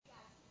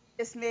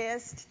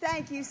Dismissed.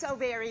 Thank you so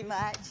very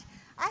much.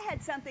 I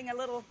had something a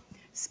little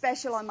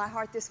special on my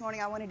heart this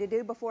morning I wanted to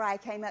do before I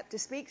came up to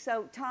speak.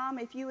 So, Tom,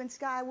 if you and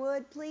Sky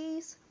would,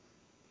 please.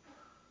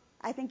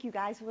 I think you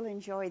guys will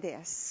enjoy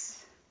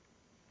this.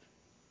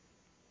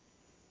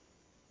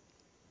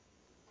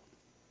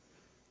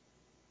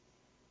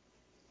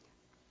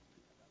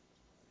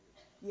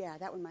 Yeah,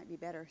 that one might be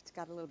better. It's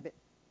got a little bit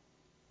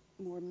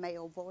more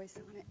male voice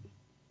on it.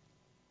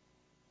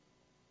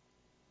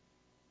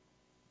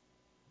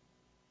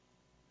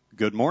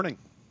 Good morning.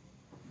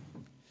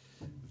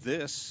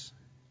 This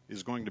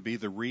is going to be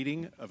the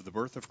reading of the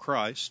birth of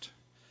Christ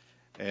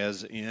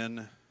as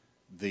in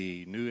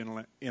the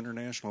New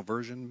International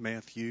Version,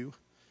 Matthew.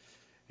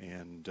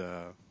 And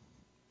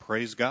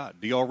praise God.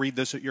 Do you all read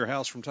this at your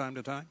house from time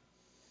to time?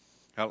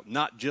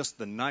 Not just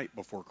the night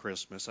before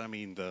Christmas. I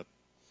mean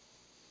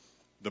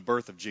the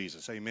birth of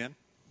Jesus. Amen?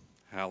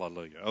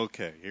 Hallelujah.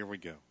 Okay, here we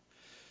go.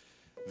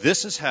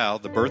 This is how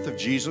the birth of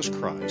Jesus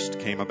Christ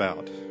came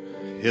about.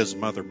 His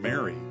mother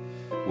Mary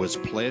was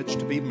pledged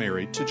to be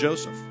married to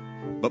Joseph.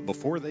 But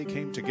before they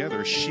came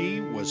together,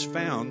 she was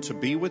found to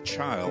be with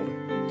child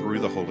through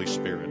the Holy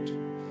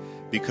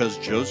Spirit. Because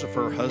Joseph,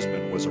 her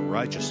husband, was a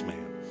righteous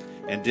man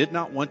and did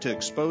not want to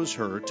expose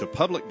her to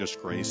public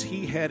disgrace,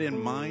 he had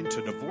in mind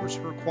to divorce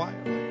her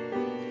quietly.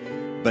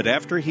 But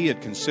after he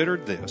had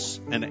considered this,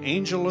 an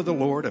angel of the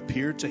Lord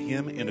appeared to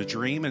him in a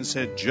dream and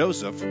said,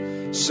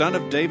 Joseph, son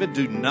of David,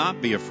 do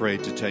not be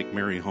afraid to take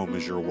Mary home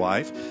as your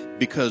wife,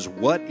 because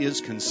what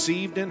is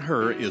conceived in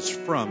her is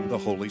from the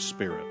Holy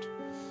Spirit.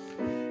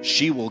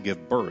 She will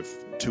give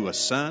birth to a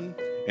son,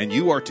 and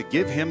you are to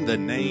give him the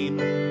name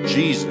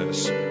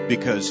Jesus,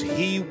 because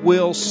he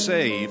will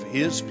save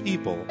his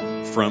people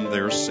from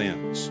their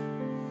sins.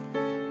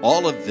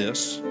 All of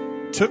this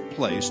took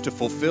place to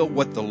fulfill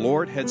what the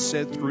Lord had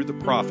said through the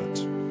prophet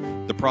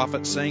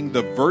saying,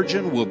 the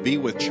virgin will be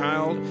with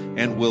child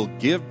and will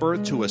give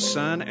birth to a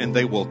son, and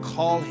they will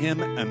call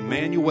him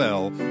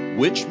Emmanuel,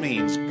 which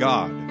means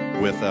God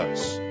with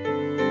us.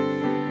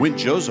 When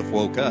Joseph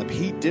woke up,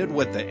 he did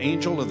what the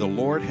angel of the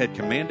Lord had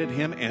commanded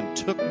him and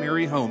took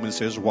Mary home as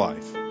his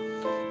wife.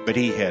 But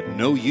he had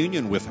no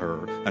union with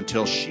her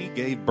until she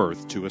gave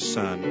birth to a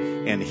son,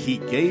 and he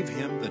gave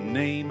him the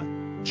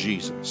name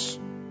Jesus.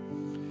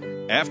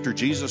 After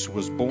Jesus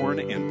was born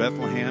in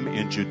Bethlehem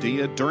in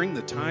Judea during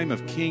the time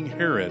of King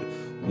Herod,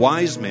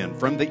 wise men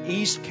from the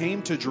east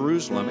came to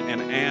Jerusalem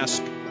and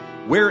asked,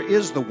 where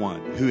is the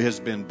one who has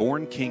been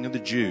born King of the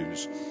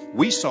Jews?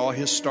 We saw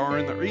his star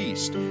in the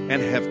east and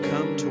have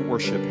come to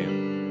worship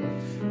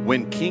him.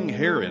 When King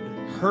Herod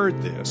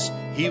heard this,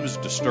 he was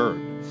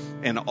disturbed,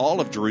 and all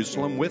of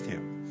Jerusalem with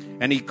him.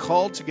 And he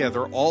called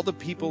together all the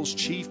people's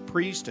chief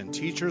priests and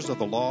teachers of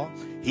the law.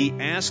 He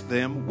asked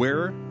them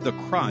where the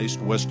Christ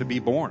was to be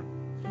born.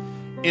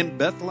 In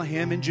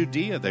Bethlehem in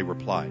Judea, they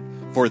replied,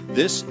 for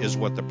this is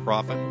what the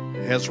prophet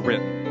has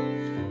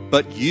written.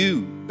 But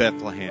you,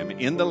 Bethlehem,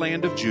 in the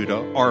land of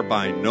Judah, are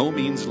by no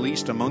means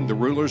least among the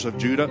rulers of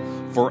Judah,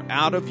 for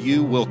out of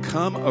you will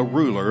come a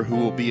ruler who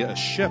will be a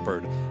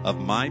shepherd of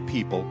my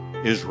people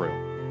Israel.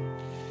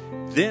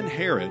 Then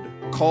Herod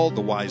called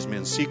the wise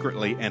men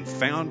secretly and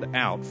found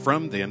out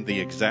from them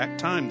the exact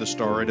time the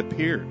star had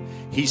appeared.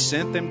 He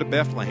sent them to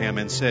Bethlehem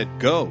and said,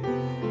 go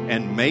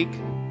and make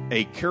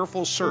a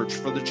careful search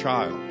for the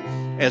child.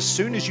 As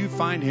soon as you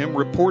find him,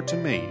 report to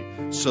me,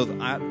 so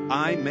that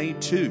I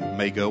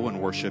may go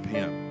and worship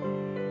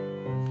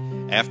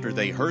him. After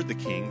they heard the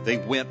king, they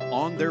went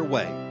on their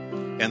way,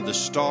 and the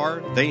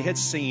star they had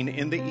seen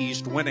in the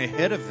east went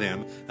ahead of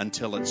them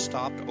until it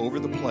stopped over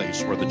the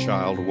place where the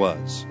child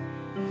was.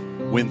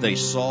 When they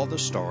saw the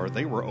star,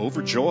 they were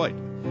overjoyed.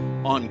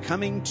 On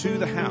coming to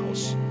the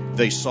house,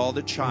 they saw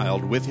the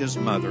child with his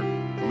mother,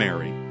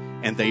 Mary,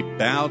 and they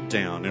bowed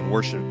down and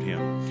worshipped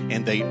him.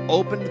 And they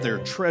opened their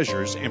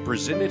treasures and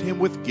presented him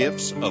with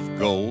gifts of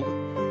gold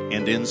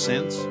and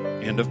incense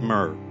and of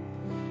myrrh.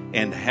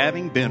 And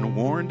having been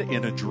warned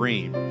in a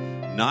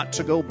dream not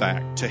to go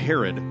back to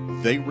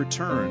Herod, they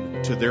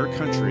returned to their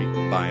country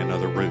by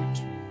another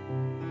route.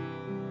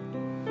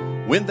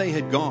 When they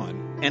had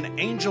gone, an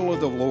angel of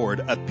the Lord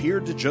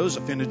appeared to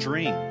Joseph in a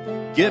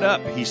dream. Get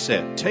up, he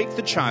said, take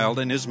the child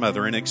and his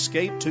mother and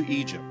escape to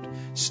Egypt.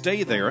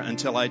 Stay there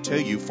until I tell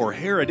you, for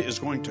Herod is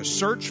going to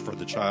search for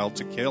the child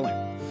to kill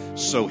him.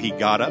 So he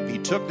got up, he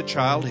took the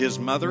child, his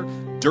mother,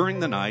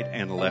 during the night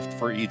and left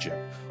for Egypt,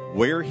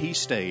 where he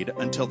stayed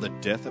until the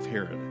death of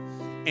Herod.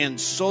 And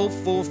so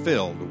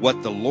fulfilled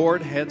what the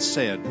Lord had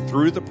said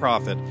through the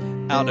prophet,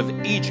 out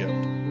of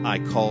Egypt I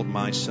called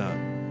my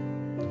son.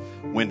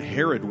 When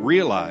Herod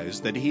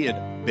realized that he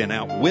had been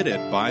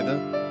outwitted by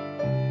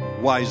the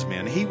wise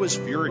men, he was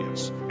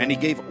furious, and he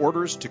gave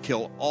orders to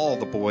kill all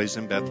the boys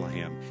in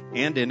Bethlehem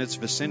and in its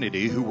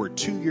vicinity who were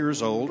 2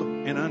 years old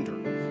and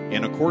under,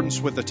 in accordance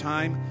with the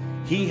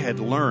time he had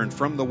learned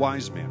from the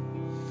wise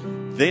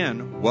men.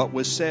 Then what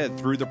was said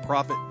through the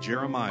prophet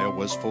Jeremiah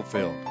was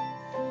fulfilled.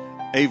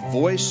 A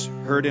voice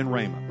heard in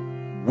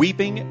Ramah,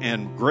 weeping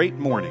and great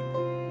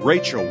mourning,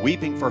 Rachel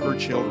weeping for her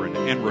children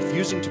and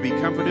refusing to be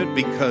comforted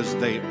because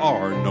they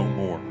are no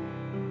more.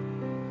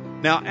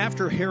 Now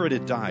after Herod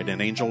had died,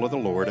 an angel of the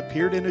Lord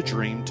appeared in a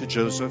dream to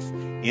Joseph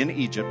in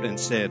Egypt and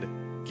said,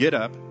 "Get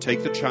up,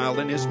 take the child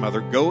and his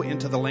mother, go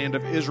into the land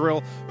of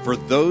Israel, for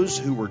those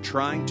who were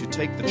trying to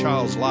take the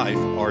child's life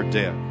are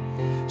dead."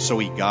 So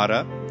he got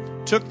up,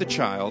 took the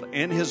child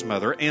and his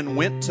mother, and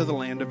went to the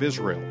land of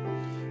Israel.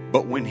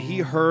 But when he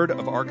heard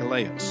of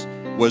Archelaus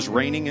was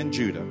reigning in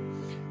Judah,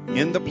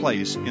 in the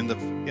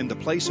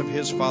place of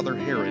his father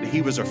Herod,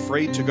 he was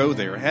afraid to go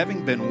there.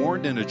 Having been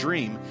warned in a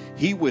dream,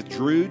 he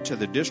withdrew to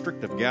the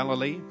district of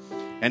Galilee,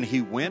 and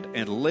he went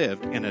and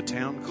lived in a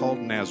town called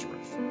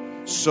Nazareth.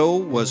 So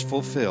was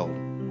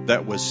fulfilled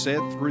that was said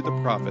through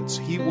the prophets,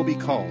 "He will be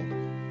called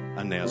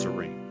a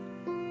Nazarene."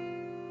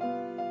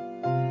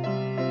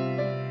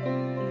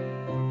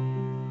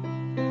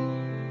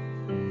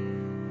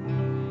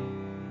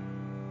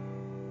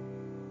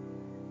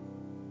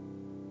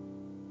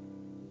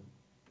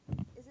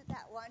 Isn't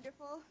that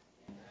wonderful?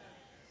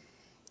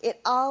 It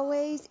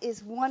always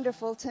is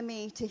wonderful to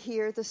me to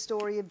hear the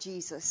story of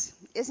Jesus.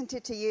 Isn't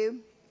it to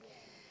you?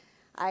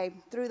 I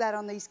threw that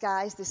on these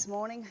guys this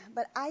morning,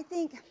 but I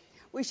think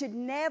we should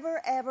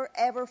never, ever,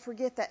 ever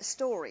forget that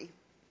story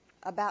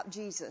about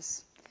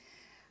Jesus.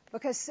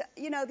 Because,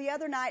 the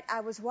other night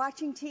I was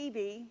watching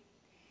TV,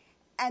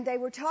 and they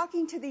were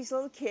talking to these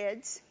little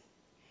kids,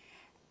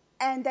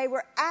 and they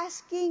were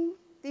asking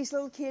these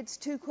little kids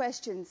 2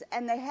 questions,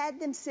 and they had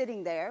them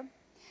sitting there,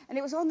 and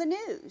it was on the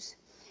news.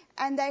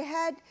 And they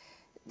had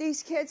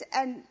these kids,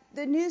 and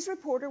the news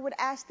reporter would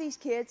ask these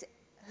kids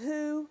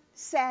who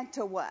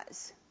Santa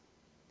was.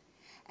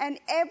 And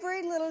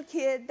every little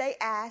kid they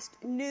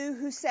asked knew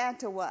who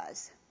Santa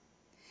was.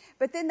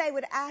 But then they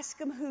would ask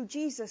them who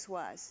Jesus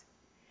was.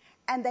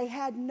 And they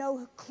had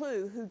no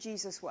clue who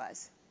Jesus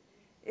was.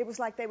 It was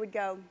like they would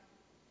go,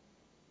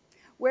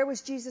 "Where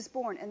was Jesus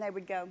born?" And they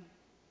would go,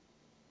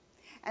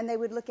 and they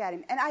would look at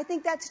him. And I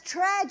think that's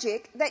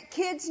tragic that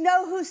kids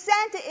know who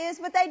Santa is,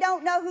 but they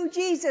don't know who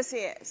Jesus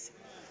is.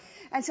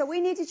 And so we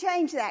need to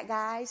change that,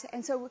 guys.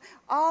 And so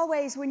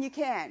always when you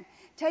can,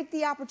 take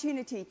the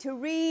opportunity to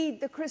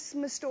read the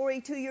Christmas story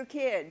to your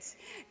kids.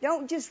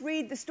 Don't just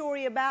read the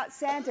story about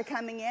Santa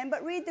coming in,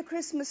 but read the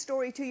Christmas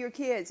story to your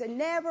kids. And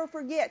never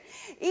forget,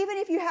 even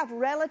if you have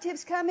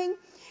relatives coming,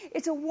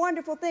 it's a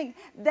wonderful thing.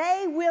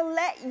 They will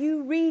let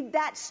you read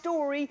that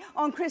story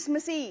on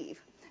Christmas Eve.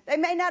 They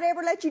may not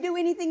ever let you do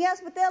anything else,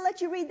 but they'll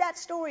let you read that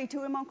story to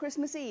them on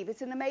Christmas Eve.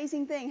 It's an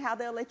amazing thing how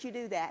they'll let you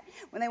do that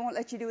when they won't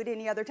let you do it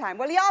any other time.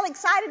 Well, y'all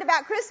excited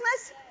about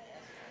Christmas?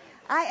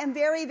 I am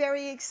very,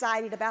 very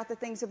excited about the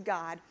things of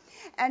God.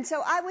 And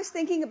so I was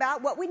thinking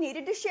about what we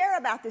needed to share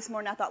about this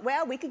morning. I thought,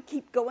 well, we could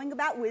keep going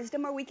about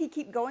wisdom, or we could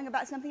keep going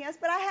about something else.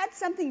 But I had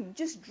something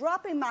just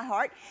drop in my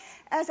heart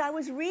as I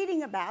was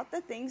reading about the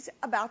things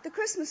about the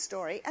Christmas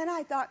story. And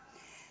I thought,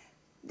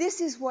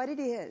 this is what it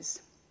is.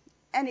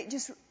 And it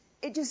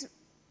just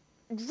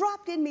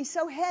dropped in me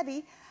so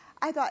heavy,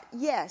 I thought,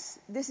 yes,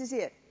 this is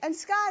it. And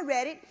Sky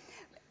read it,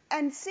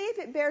 and see if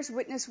it bears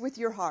witness with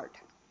your heart.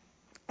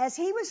 As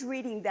he was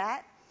reading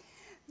that,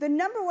 the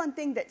number one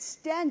thing that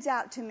stands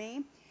out to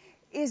me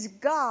is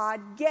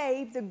God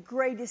gave the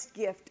greatest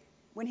gift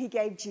when he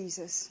gave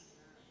Jesus.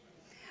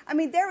 I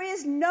mean, there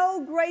is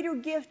no greater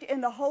gift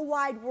in the whole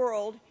wide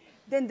world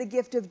than the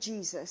gift of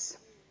Jesus.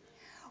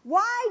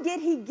 Why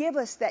did he give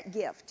us that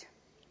gift?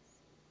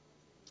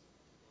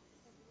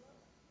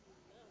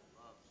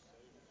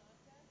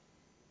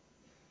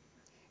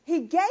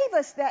 He gave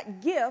us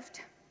that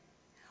gift.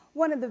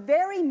 One of the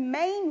very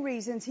main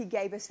reasons he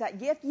gave us that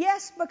gift,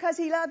 yes, because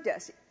he loved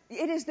us.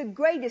 It is the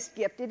greatest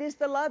gift. It is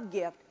the love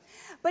gift.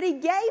 But he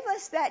gave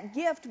us that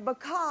gift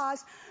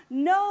because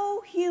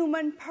no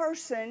human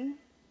person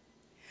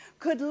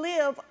could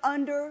live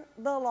under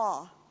the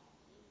law.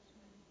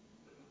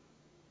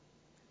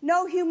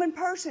 No human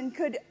person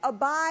could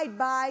abide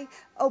by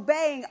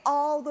obeying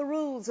all the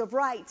rules of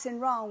rights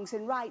and wrongs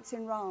and rights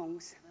and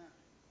wrongs.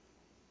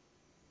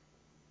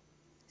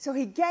 So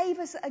he gave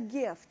us a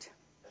gift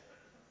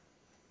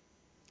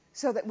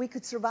so that we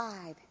could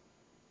survive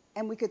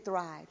and we could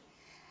thrive.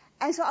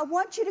 And so I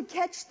want you to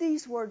catch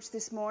these words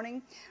this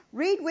morning.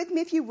 Read with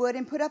me if you would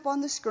and put up on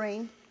the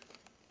screen.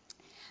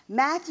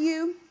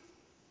 Matthew,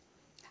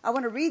 I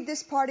want to read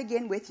this part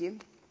again with you.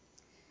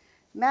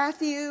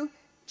 Matthew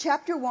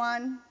chapter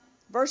 1,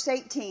 verse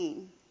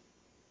 18.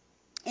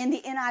 In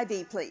the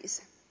NIV, please.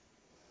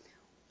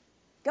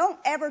 Don't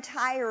ever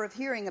tire of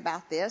hearing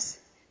about this,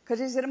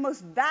 because it's the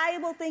most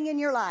valuable thing in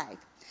your life.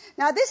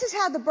 Now, this is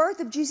how the birth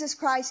of Jesus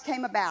Christ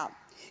came about.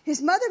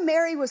 His mother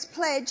Mary was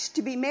pledged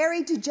to be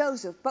married to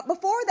Joseph, but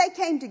before they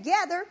came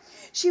together,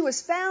 she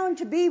was found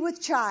to be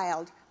with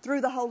child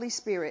through the Holy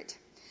Spirit.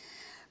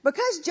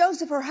 Because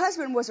Joseph, her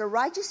husband, was a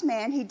righteous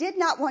man, he did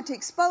not want to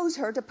expose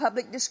her to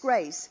public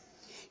disgrace.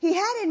 He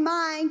had in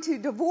mind to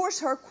divorce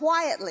her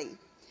quietly.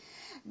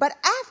 But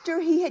after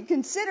he had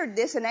considered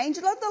this, an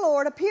angel of the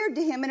Lord appeared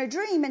to him in a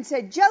dream and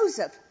said,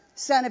 "Joseph,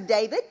 son of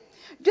David,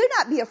 do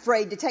not be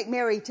afraid to take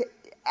Mary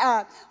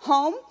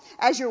home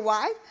as your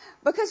wife,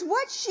 because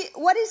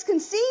what is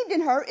conceived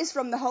in her is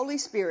from the Holy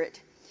Spirit.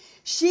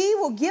 She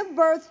will give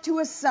birth to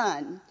a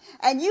son,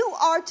 and you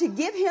are to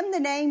give him the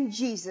name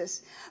Jesus,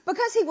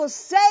 because he will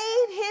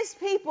save his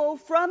people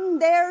from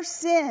their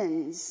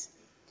sins.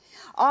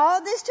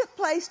 All this took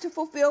place to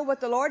fulfill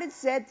what the Lord had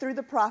said through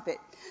the prophet.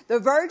 The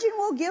virgin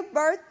will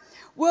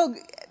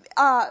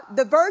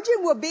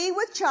be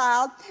with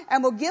child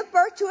and will give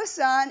birth to a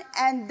son,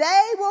 and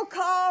they will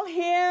call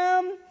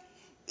him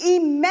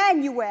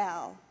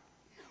Emmanuel,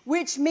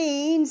 which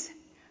means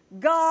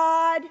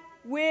God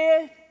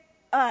with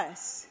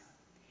us.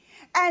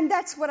 And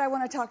that's what I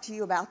want to talk to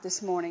you about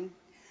this morning.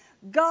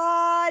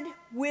 God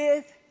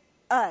with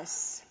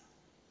us.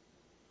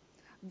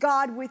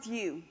 God with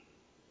you.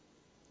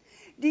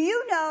 Do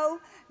you know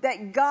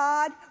that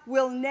God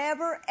will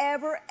never,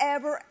 ever,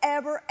 ever,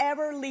 ever,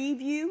 ever leave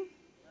you?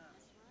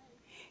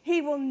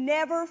 He will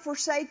never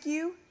forsake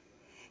you.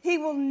 He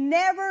will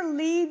never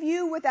leave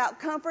you without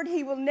comfort.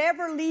 He will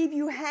never leave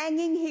you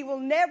hanging. He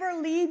will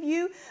never leave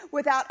you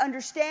without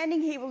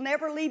understanding. He will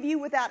never leave you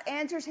without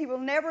answers. He will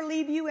never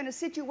leave you in a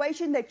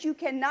situation that you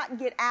cannot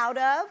get out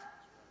of.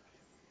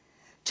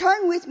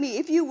 Turn with me,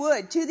 if you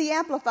would, to the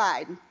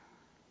Amplified.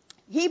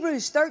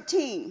 Hebrews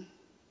 13.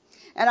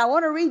 And I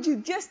want to read you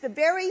just the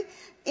very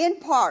end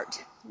part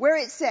where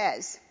it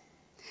says,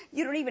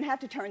 you don't even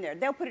have to turn there.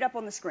 They'll put it up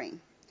on the screen.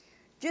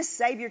 Just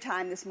save your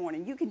time this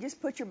morning. You can just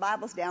put your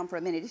Bibles down for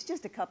a minute. It's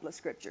just a couple of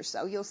scriptures,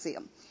 so you'll see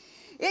them.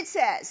 It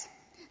says,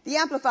 the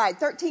Amplified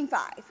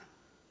 13:5.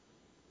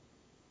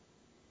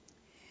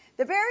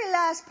 The very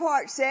last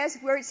part says,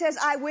 where it says,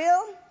 I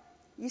will.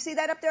 You see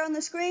that up there on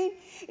the screen?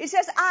 It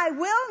says, I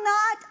will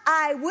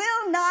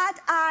not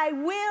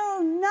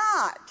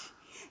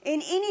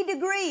in any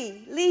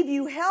degree leave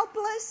you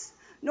helpless,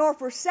 nor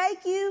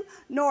forsake you,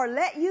 nor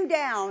let you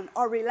down,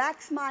 or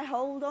relax my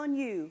hold on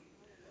you.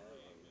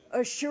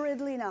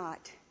 Assuredly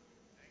not.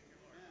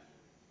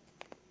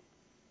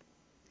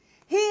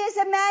 He is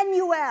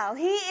Emmanuel.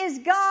 He is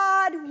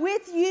God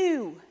with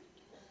you.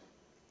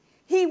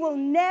 He will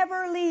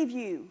never leave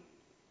you.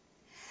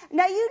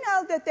 Now, you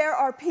know that there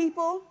are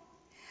people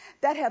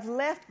that have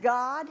left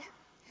God.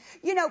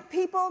 You know,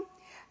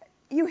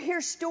 you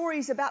hear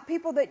stories about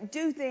people that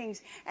do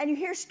things, and you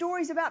hear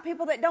stories about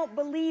people that don't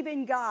believe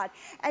in God,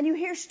 and you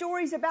hear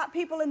stories about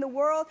people in the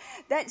world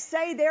that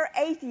say they're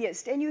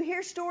atheists, and you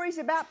hear stories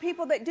about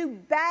people that do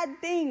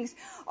bad things,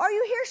 or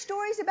you hear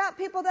stories about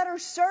people that are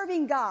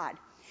serving God.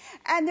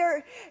 And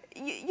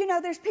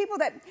there's people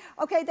that,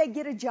 okay, they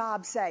get a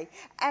job, say,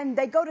 and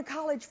they go to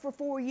college for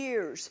 4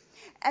 years,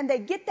 and they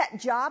get that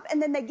job,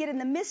 and then they get in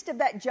the midst of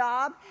that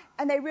job,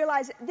 and they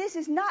realize this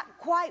is not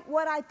quite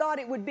what I thought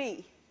it would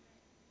be.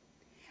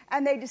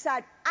 And they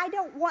decide, I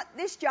don't want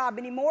this job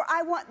anymore,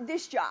 I want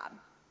this job.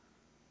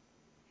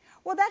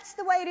 Well, that's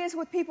the way it is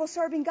with people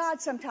serving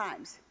God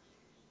sometimes.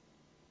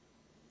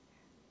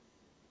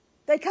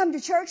 They come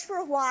to church for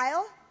a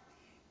while,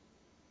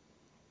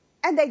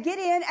 and they get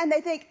in and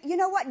they think, you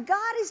know what,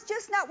 God is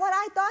just not what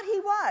I thought he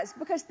was,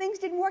 because things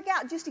didn't work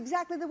out just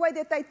exactly the way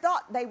that they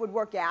thought they would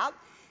work out.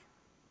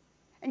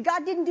 And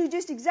God didn't do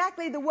just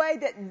exactly the way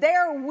that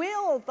their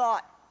will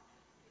thought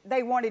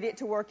they wanted it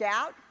to work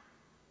out.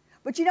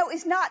 But you know,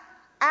 it's not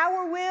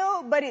our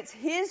will, but it's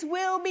his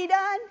will be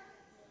done.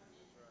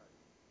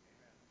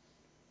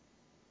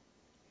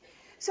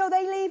 So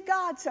they leave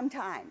God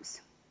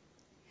sometimes.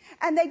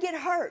 And they get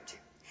hurt.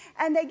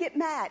 And they get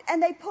mad. And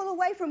they pull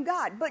away from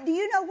God. But do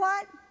you know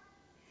what?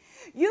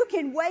 You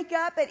can wake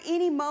up at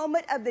any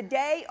moment of the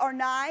day or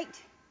night,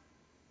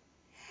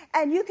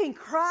 and you can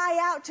cry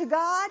out to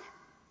God.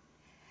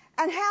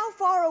 And how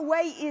far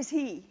away is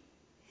he?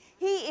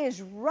 He is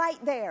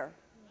right there.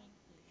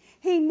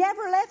 He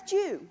never left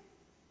you.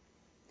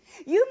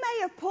 You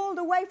may have pulled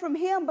away from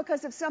him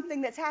because of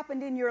something that's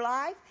happened in your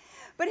life,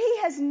 but he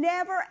has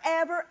never,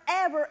 ever,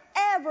 ever,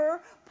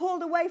 ever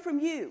pulled away from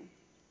you.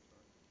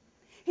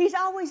 He's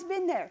always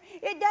been there.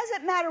 It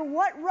doesn't matter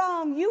what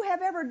wrong you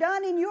have ever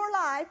done in your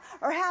life,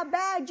 or how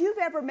bad you've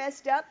ever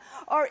messed up,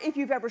 or if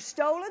you've ever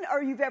stolen,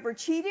 or you've ever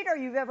cheated, or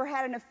you've ever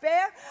had an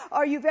affair,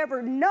 or you've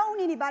ever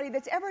known anybody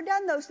that's ever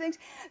done those things.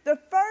 The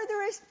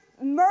furthest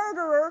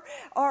murderer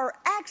or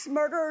axe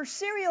murderer or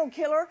serial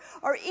killer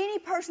or any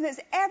person that's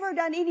ever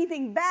done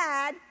anything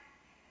bad,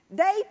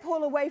 they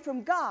pull away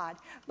from God.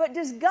 But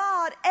does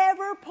God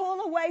ever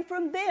pull away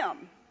from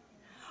them?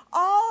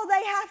 All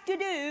they have to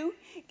do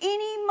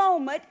any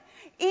moment,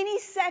 any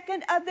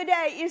second of the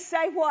day is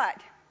say what?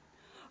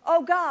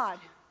 Oh God.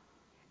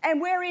 And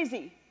where is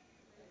he?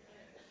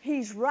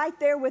 He's right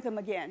there with them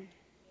again.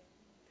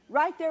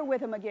 Right there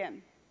with them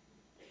again.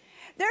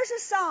 There's a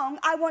song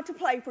I want to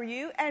play for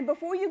you, and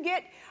before you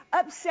get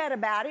upset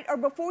about it, or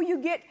before you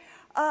get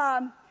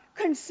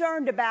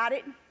concerned about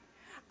it,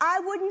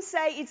 I wouldn't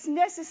say it's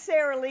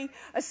necessarily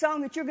a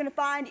song that you're going to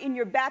find in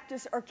your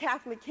Baptist or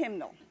Catholic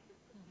hymnal.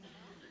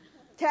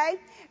 Okay?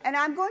 And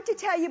I'm going to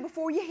tell you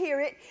before you hear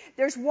it,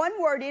 there's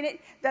one word in it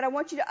that I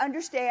want you to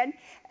understand.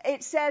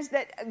 It says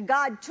that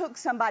God took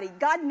somebody.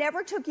 God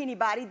never took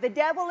anybody. The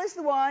devil is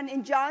the one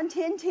in John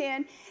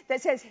 10:10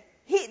 that says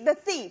the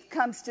thief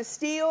comes to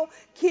steal,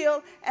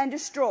 kill, and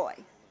destroy.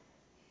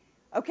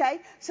 Okay?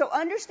 So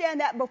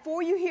understand that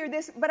before you hear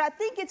this, but I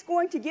think it's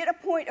going to get a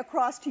point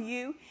across to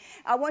you.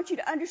 I want you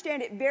to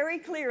understand it very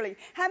clearly.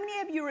 How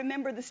many of you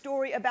remember the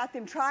story about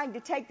them trying to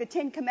take the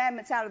 10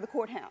 Commandments out of the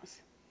courthouse?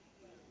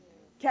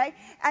 Okay?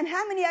 And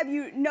how many of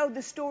you know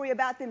the story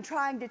about them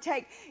trying to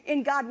take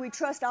 "In God We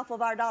Trust" off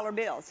of our dollar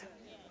bills?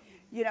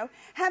 You know?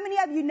 How many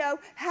of you know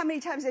how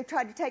many times they've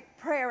tried to take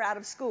prayer out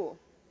of school?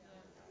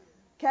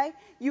 Okay?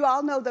 You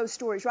all know those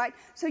stories, right?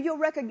 So you'll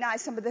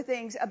recognize some of the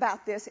things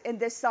about this in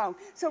this song.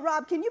 So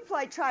Rob, can you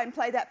try and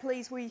play that,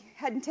 please? We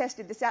hadn't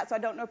tested this out, so I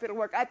don't know if it'll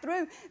work. I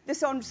threw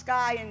this on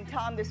Sky and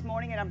Tom this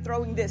morning, and I'm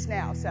throwing this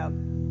now, so.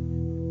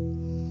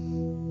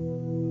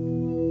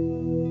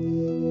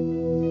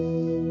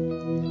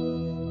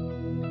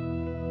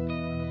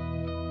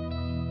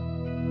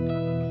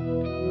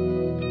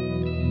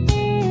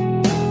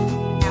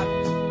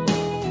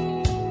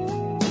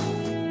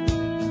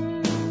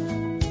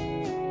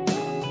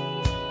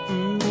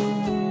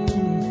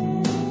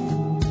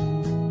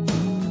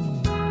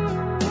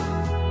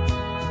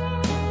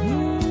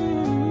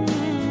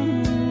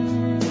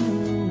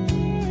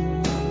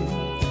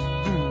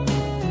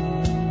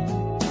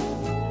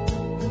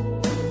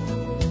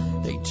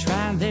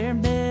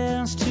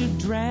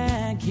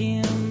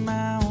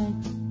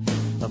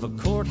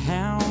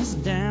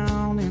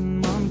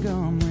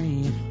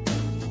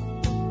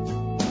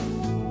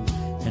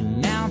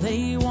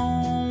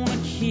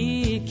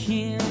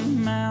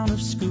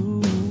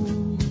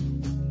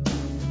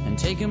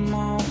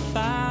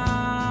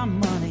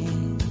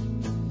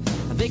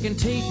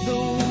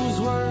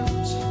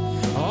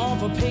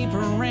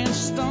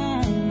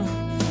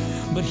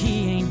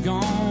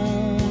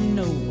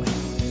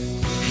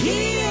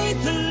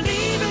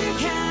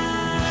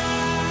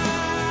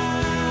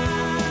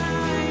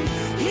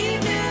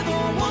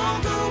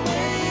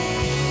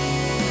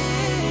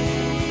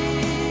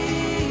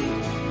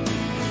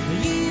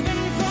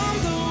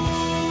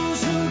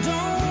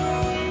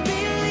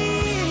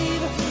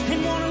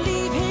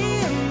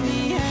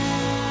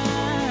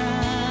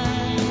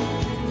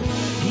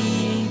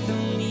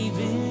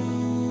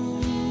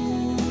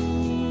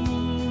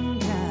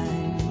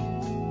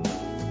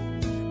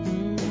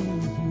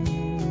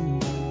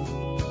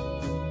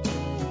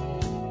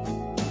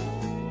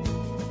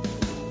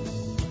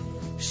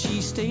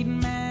 Stayed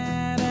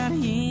mad at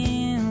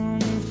him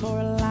for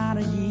a lot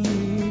of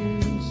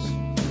years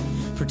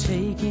for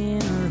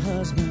taking her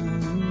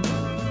husband.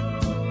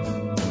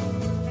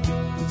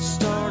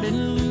 Started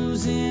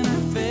losing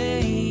her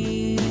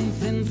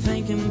faith and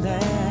thinking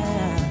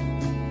that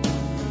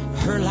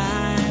her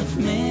life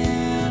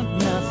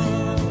meant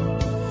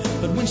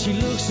nothing. But when she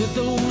looks at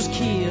those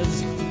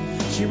kids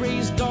she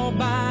raised all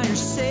by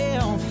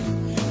herself,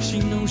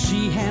 she knows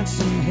she had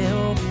some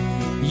help.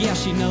 Yeah,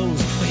 she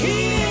knows. But he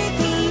ain't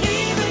the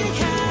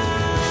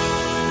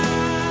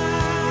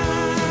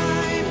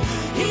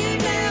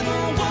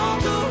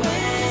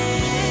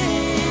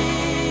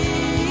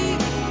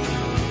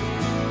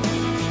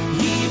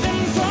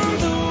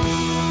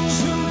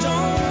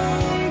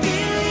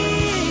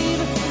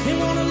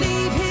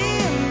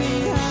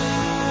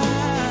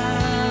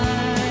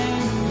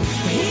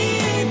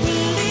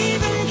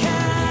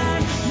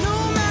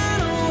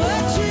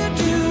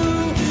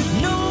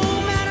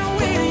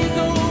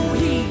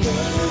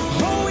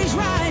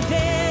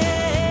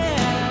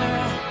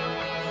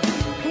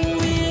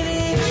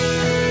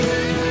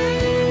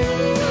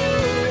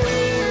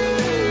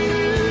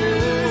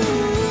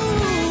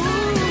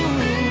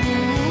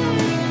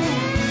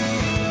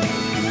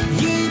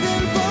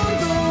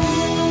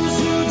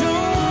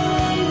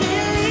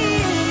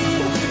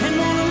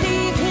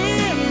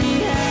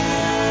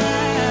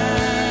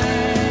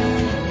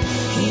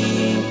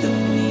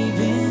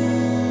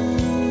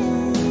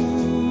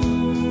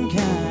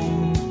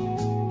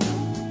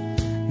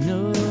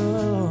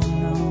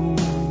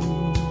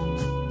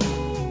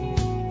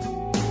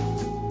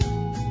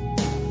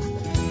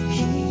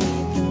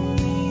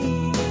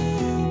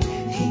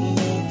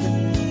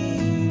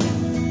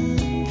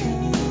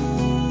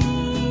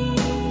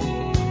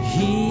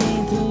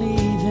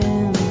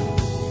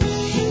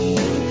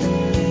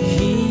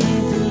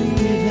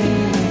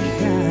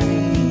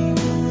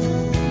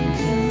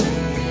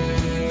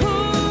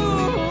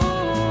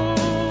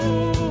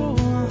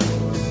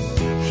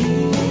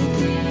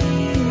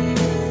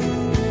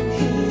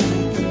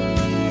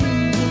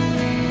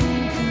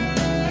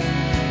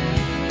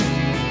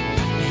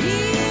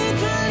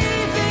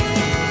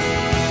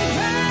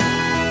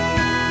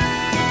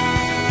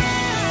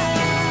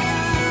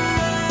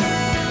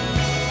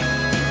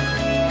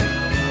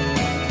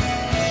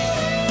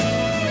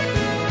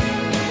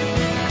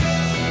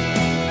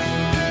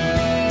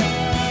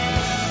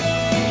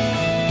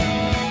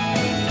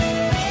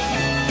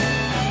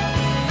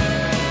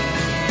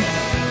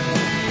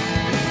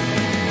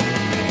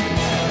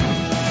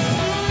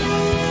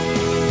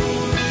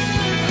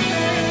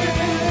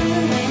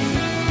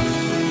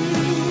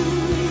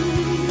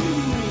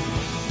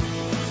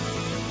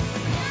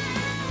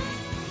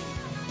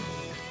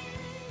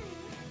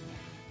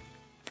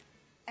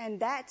And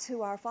that's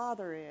who our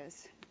Father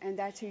is. And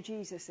that's who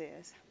Jesus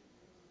is.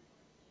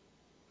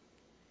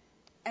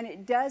 And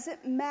it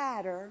doesn't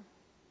matter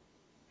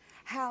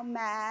how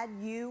mad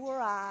you or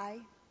I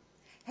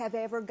have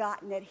ever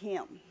gotten at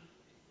him.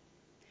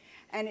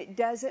 And it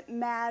doesn't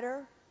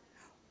matter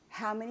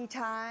how many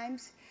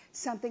times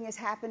something has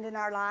happened in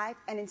our life,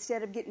 and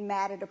instead of getting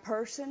mad at a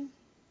person,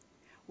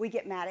 we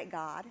get mad at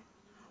God.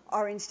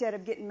 Or instead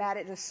of getting mad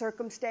at a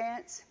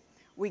circumstance,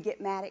 we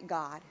get mad at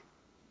God.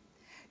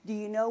 Do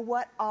you know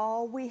what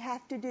all we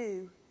have to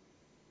do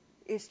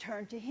is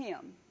turn to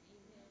him?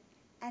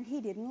 And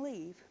he didn't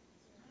leave.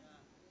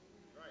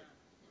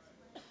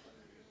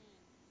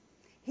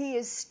 He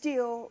is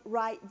still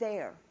right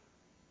there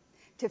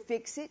to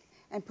fix it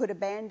and put a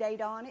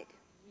Band-Aid on it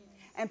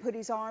and put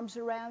his arms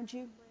around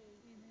you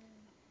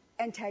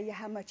and tell you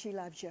how much he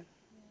loves you.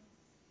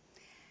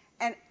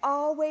 And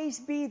always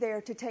be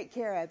there to take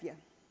care of you.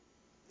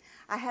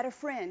 I had a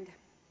friend.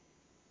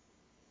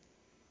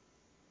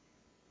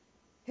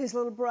 His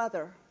little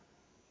brother,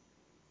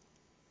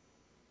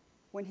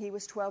 when he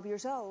was 12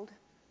 years old,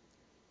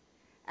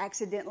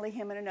 accidentally,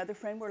 him and another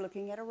friend were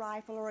looking at a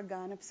rifle or a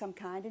gun of some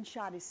kind and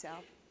shot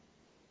himself.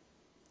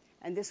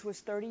 And this was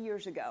 30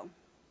 years ago.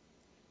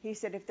 He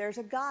said, if there's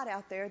a God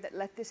out there that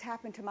let this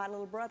happen to my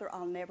little brother,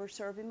 I'll never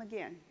serve him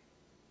again.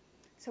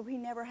 So he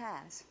never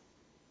has.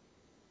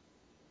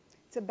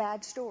 It's a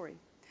bad story.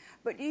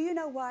 But do you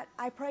know what?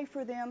 I pray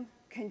for them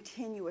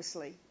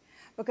continuously.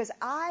 Because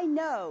I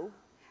know,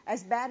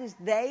 as bad as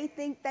they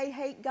think they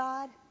hate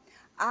God,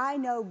 I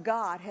know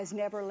God has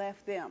never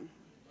left them.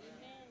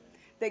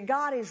 That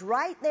God is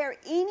right there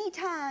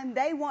anytime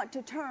they want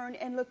to turn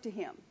and look to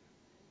him.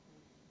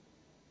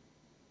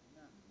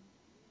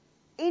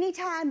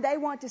 Anytime they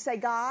want to say,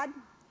 God,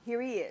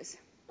 here he is.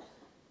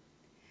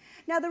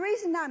 Now, the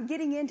reason I'm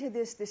getting into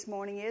this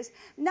morning is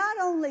not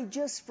only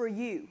just for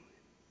you.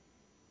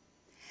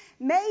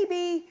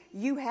 Maybe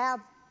you have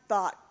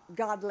thought,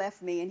 God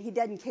left me and he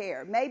doesn't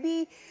care.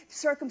 Maybe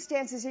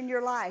circumstances in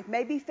your life,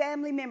 maybe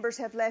family members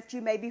have left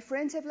you, maybe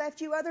friends have left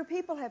you, other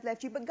people have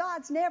left you, but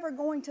God's never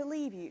going to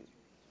leave you.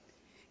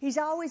 He's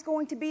always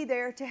going to be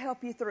there to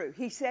help you through.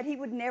 He said he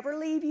would never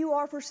leave you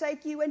or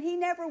forsake you, and he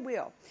never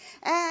will.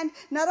 And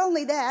not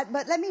only that,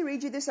 but let me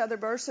read you this other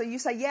verse. So you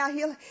say, yeah,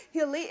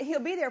 he'll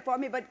be there for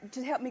me, but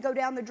to help me go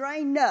down the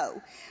drain?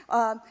 No.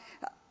 1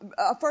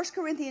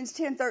 Corinthians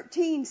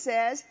 10:13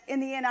 says,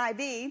 in the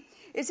NIV,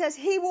 it says,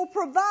 he will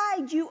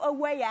provide you a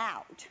way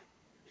out.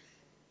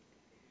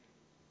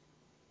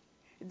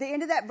 The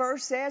end of that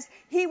verse says,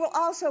 he will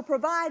also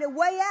provide a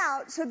way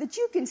out so that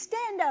you can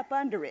stand up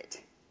under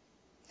it.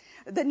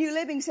 The New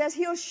Living says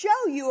he'll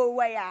show you a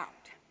way out.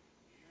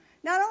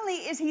 Not only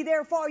is he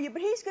there for you, but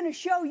he's going to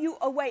show you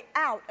a way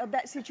out of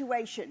that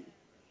situation.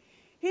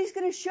 He's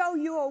going to show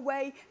you a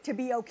way to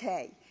be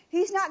okay.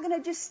 He's not going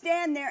to just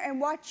stand there and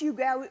watch you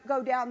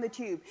go down the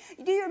tube.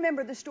 Do you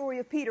remember the story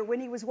of Peter when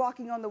he was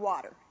walking on the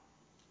water?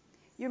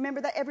 You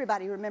remember that?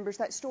 Everybody remembers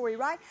that story,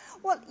 right?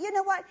 Well, you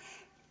know what?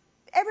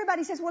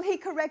 Everybody says, well, he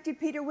corrected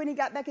Peter when he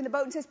got back in the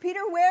boat and says,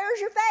 Peter, where's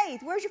your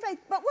faith? Where's your faith?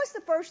 But what's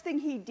the first thing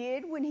he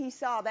did when he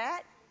saw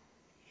that?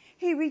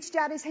 He reached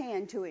out his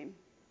hand to him.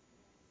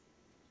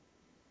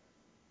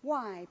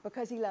 Why?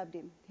 Because he loved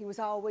him. He was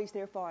always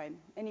there for him.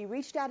 And he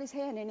reached out his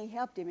hand and he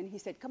helped him. And he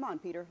said, come on,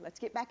 Peter, let's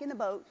get back in the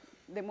boat.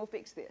 Then we'll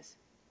fix this.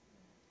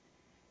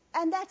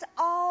 And that's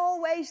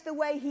always the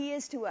way he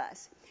is to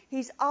us.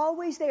 He's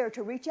always there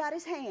to reach out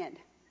his hand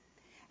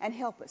and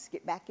help us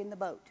get back in the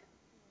boat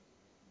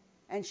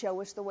and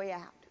show us the way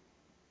out.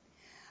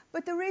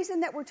 But the reason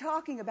that we're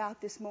talking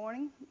about this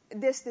morning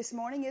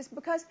is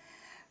because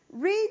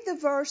read the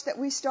verse that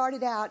we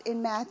started out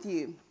in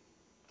Matthew,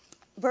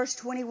 verse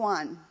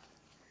 21.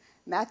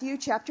 Matthew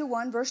chapter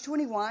 1, verse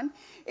 21.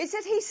 It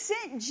says he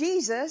sent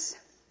Jesus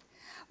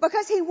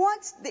because he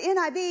wants, the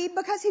NIV,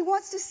 because he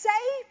wants to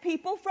save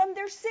people from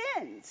their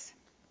sins.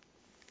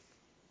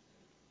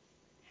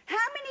 How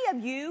many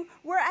of you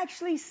were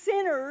actually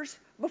sinners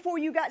before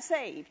you got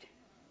saved?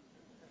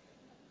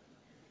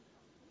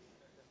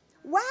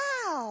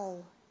 Wow.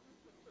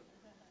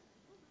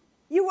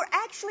 You were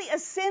actually a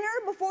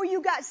sinner before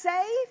you got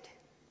saved?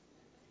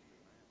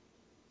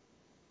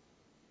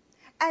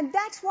 And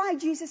that's why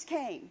Jesus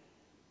came.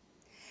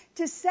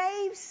 To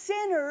save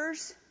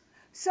sinners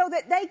so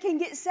that they can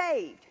get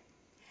saved.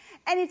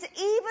 And it's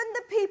even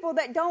the people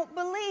that don't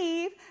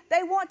believe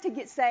they want to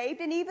get saved,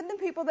 and even the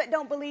people that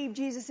don't believe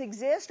Jesus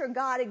exists or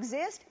God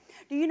exists.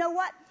 Do you know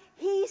what?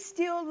 He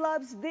still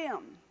loves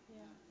them.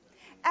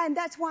 Yeah. And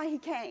that's why he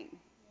came.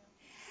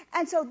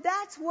 And so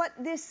that's what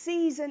this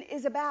season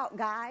is about,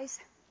 guys.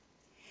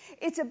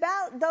 It's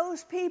about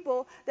those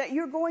people that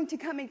you're going to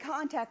come in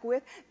contact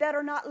with that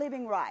are not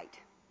living right.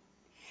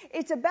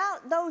 It's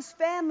about those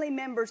family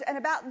members and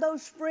about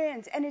those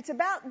friends, and it's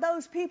about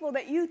those people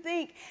that you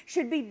think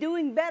should be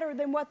doing better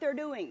than what they're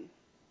doing.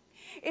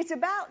 It's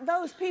about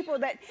those people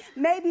that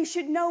maybe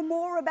should know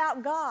more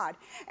about God.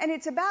 And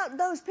it's about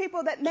those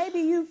people that maybe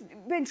you've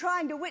been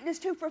trying to witness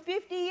to for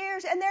 50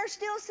 years and they're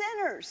still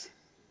sinners.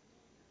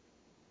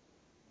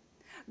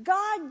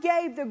 God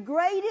gave the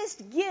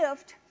greatest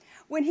gift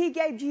when he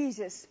gave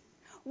Jesus?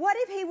 What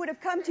if he would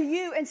have come to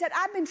you and said,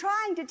 I've been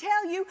trying to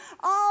tell you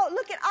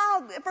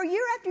for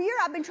year after year,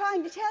 I've been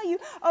trying to tell you,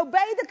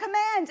 obey the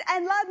commands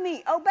and love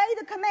me. Obey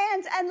the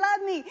commands and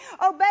love me.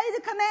 Obey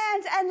the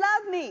commands and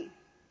love me.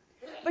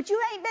 But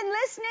you ain't been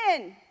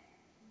listening.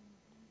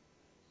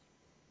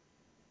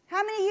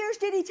 How many years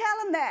did he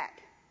tell him that?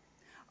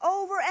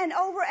 Over and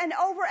over and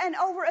over and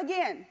over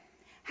again.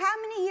 How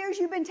many years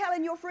you been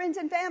telling your friends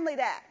and family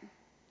that?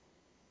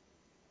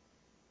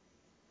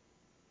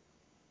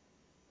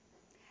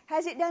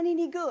 Has it done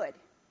any good?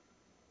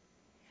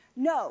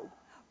 No.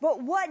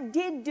 But what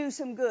did do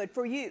some good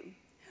for you?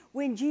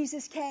 When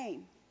Jesus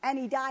came and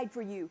he died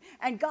for you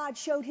and God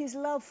showed his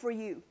love for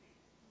you.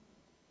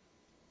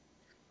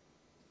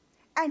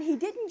 And he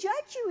didn't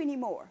judge you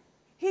anymore.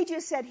 He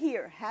just said,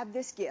 here, have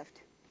this gift.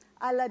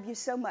 I love you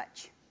so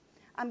much.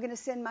 I'm going to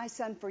send my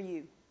son for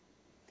you.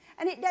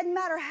 And it doesn't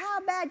matter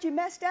how bad you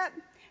messed up.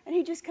 And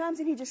he just comes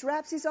and he just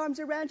wraps his arms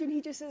around you and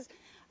he just says,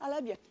 I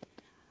love you.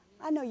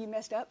 I know you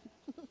messed up.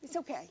 It's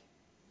okay.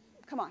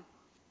 Come on.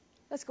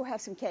 Let's go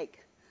have some cake.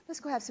 Let's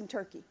go have some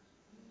turkey.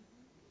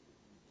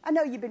 I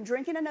know you've been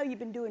drinking. I know you've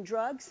been doing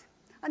drugs.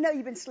 I know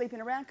you've been sleeping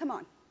around. Come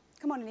on.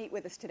 Come on and eat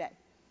with us today.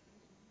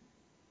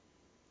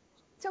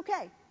 It's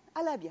okay.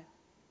 I love you.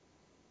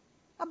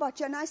 I bought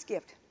you a nice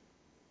gift.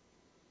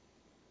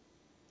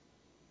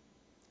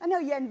 I know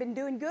you haven't been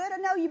doing good. I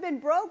know you've been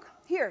broke.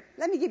 Here,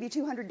 let me give you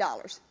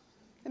 $200.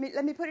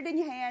 Let me put it in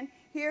your hand.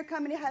 Here,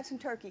 come and have some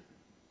turkey.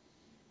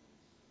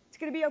 It's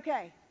going to be okay.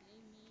 Amen.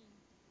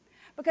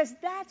 Because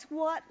that's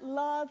what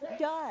love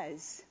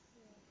does.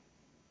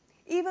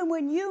 Even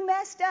when you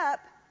messed up,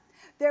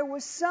 there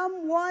was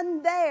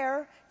someone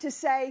there to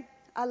say,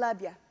 I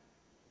love you.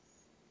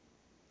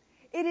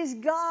 It is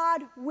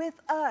God with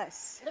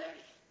us.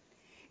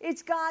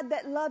 It's God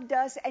that loved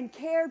us and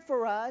cared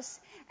for us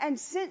and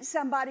sent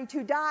somebody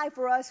to die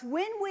for us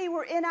when we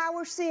were in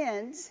our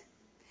sins,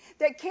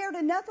 that cared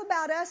enough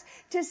about us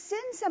to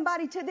send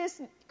somebody to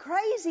this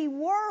crazy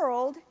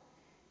world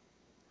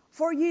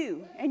for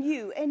you and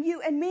you and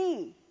you and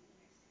me.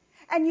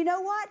 And you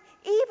know what?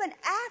 Even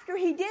after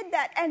he did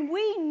that, and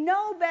we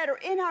know better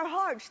in our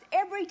hearts,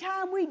 every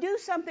time we do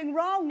something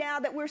wrong now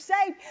that we're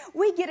saved,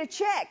 we get a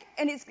check,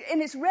 and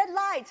it's red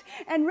lights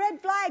and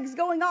red flags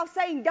going off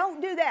saying,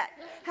 don't do that.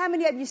 How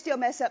many of you still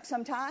mess up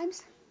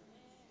sometimes?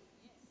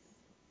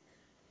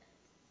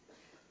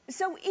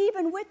 So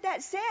even with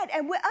that said,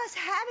 and with us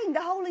having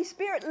the Holy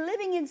Spirit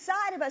living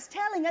inside of us,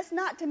 telling us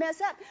not to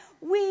mess up,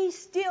 we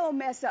still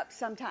mess up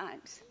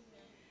sometimes.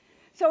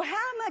 So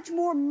how much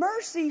more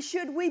mercy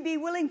should we be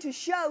willing to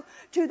show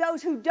to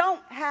those who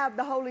don't have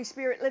the Holy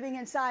Spirit living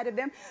inside of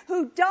them,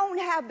 who don't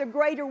have the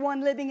greater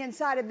one living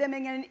inside of them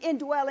and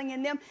indwelling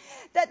in them,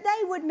 that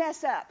they would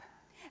mess up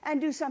and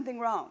do something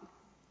wrong?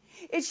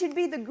 It should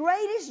be the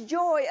greatest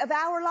joy of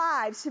our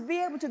lives to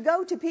be able to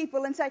go to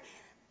people and say,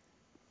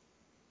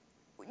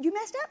 you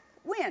messed up?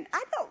 When?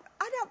 I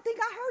don't think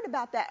I heard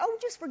about that. Oh,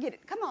 just forget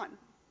it. Come on.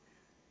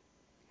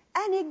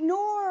 And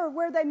ignore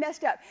where they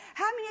messed up.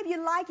 How many of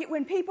you like it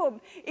when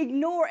people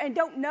ignore and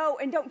don't know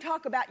and don't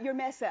talk about your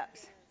mess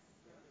ups?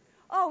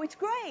 Oh, it's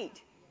great.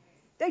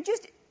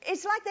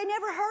 It's like they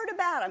never heard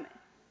about them.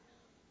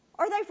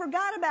 Or they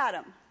forgot about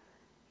them.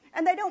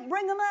 And they don't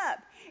bring them up.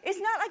 It's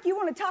not like you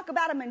want to talk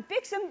about them and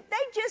fix them.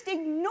 They just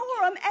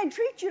ignore them and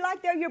treat you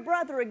like they're your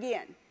brother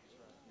again.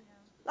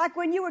 Like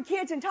when you were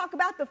kids and talk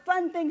about the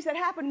fun things that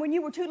happened when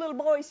you were two little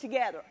boys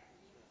together.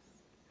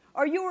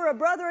 Or you were a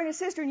brother and a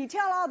sister and you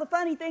tell all the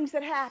funny things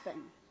that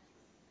happened.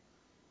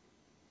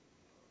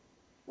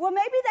 Well,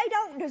 maybe they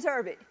don't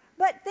deserve it.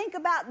 But think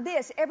about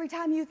this. Every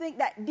time you think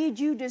that, did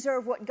you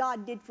deserve what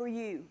God did for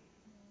you?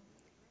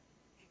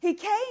 He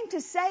came to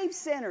save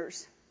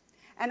sinners.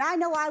 And I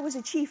know I was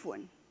a chief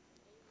one.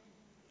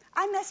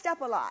 I messed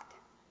up a lot.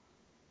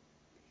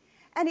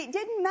 And it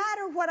didn't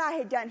matter what I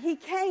had done. He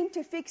came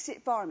to fix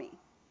it for me.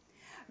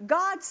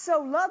 God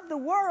so loved the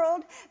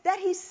world that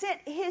he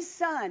sent his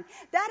son.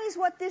 That is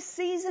what this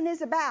season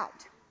is about.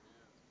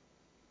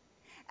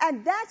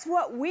 And that's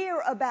what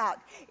we're about,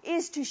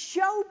 is to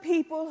show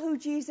people who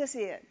Jesus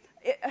is,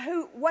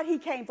 what he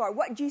came for,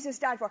 what Jesus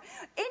died for.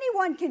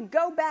 Anyone can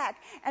go back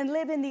and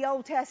live in the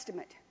Old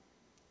Testament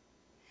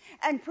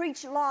and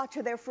preach law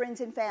to their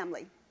friends and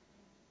family.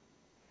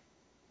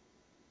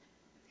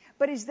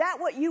 But is that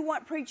what you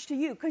want preached to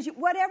you? Because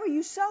whatever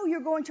you sow,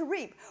 you're going to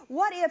reap.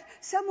 What if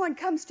someone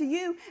comes to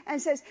you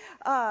and says,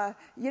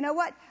 you know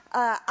what?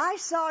 I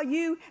saw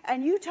you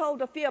and you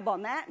told a fib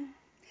on that.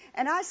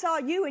 And I saw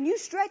you and you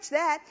stretched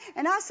that.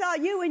 And I saw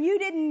you and you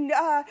didn't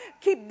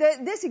keep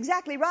this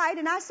exactly right.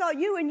 And I saw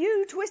you and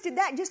you twisted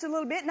that just a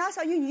little bit. And I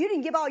saw you and you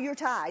didn't give all your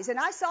tithes. And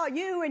I saw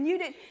you and you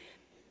didn't.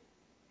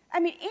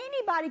 I mean,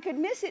 anybody could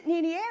miss it in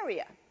any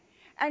area.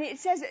 And it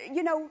says,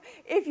 you know,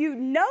 if you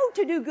know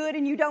to do good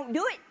and you don't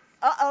do it,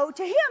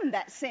 to him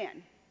that's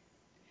sin.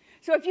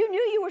 So if you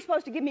knew you were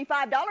supposed to give me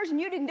 $5 and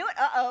you didn't do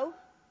it,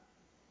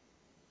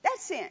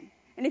 that's sin.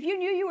 And if you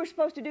knew you were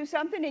supposed to do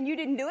something and you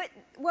didn't do it,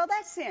 well,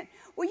 that's sin.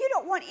 Well, you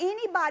don't want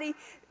anybody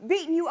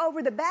beating you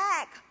over the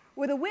back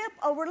with a whip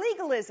over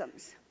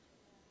legalisms.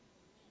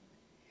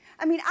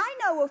 I mean, I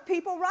know of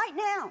people right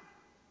now.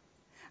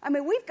 I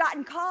mean, we've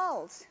gotten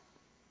calls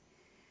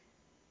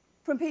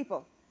from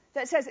people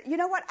that says, you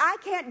know what, I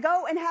can't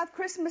go and have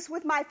Christmas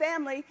with my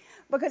family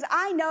because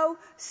I know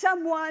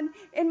someone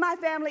in my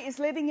family is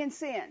living in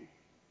sin.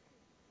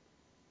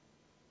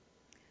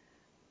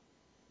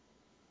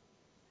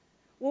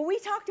 Well, we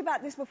talked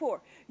about this before.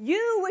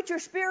 You which are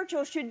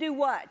spiritual should do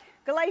what?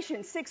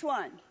 Galatians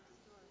 6:1.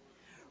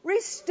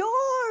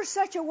 Restore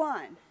such a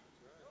one.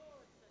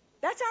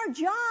 That's our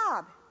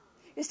job,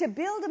 is to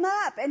build them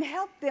up and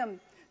help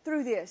them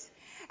through this.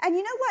 And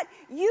you know what?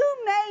 You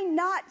may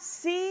not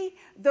see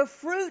the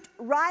fruit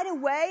right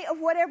away of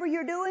whatever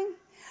you're doing,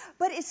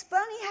 but it's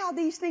funny how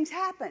these things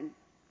happen.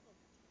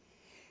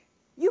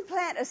 You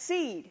plant a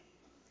seed,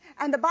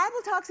 and the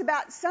Bible talks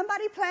about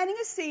somebody planting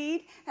a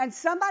seed and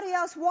somebody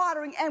else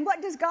watering, and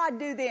what does God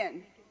do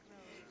then?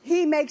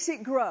 He makes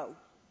it grow.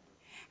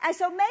 And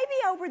so maybe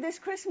over this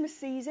Christmas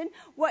season,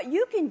 what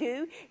you can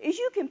do is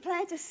you can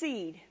plant a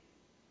seed.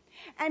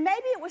 And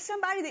maybe it was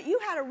somebody that you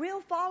had a real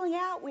falling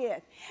out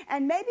with.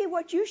 And maybe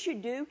what you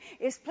should do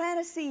is plant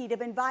a seed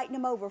of inviting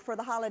them over for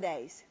the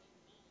holidays.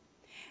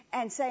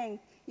 And saying,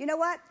 you know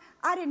what,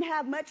 I didn't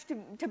have much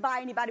to buy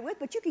anybody with,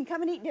 but you can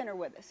come and eat dinner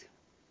with us.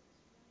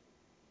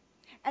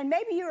 And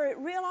maybe you're at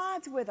real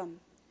odds with them.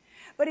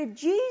 But if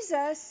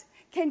Jesus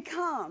can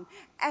come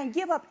and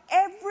give up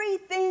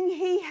everything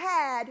he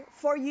had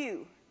for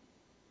you,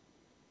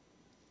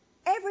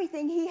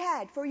 everything he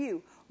had for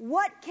you,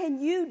 what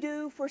can you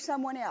do for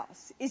someone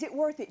else? Is it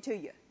worth it to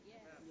you? Yes.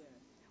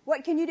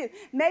 What can you do?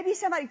 Maybe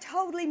somebody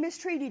totally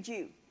mistreated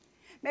you.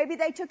 Maybe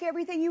they took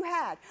everything you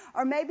had.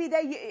 Or maybe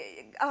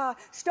they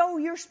stole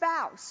your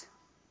spouse.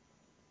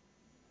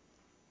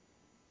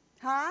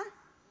 Huh?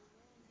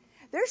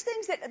 There's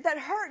things that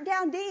hurt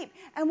down deep.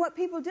 And what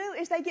people do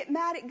is they get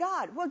mad at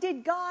God. Well,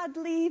 did God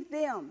leave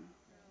them?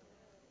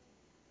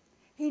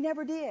 He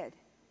never did.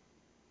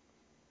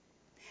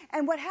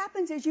 And what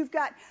happens is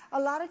a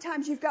lot of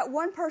times you've got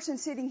one person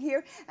sitting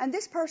here, and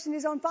this person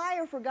is on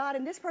fire for God,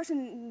 and this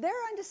person, they're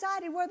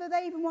undecided whether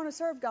they even want to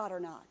serve God or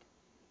not.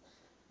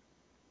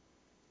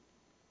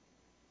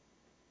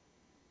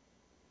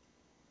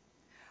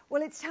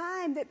 Well, it's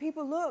time that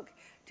people look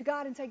to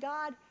God and say,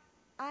 God,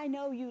 I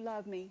know you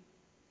love me.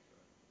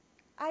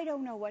 I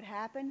don't know what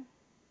happened,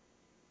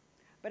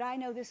 but I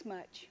know this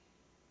much.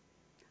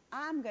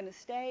 I'm going to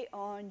stay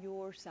on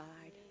your side.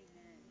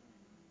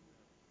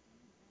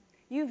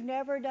 You've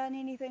never done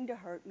anything to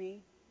hurt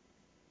me.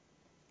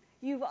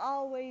 You've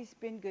always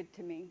been good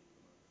to me.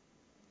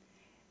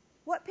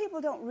 What people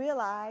don't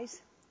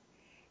realize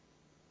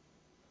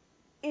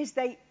is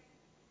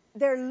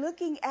they're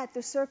looking at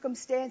the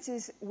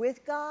circumstances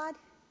with God,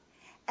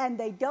 and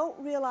they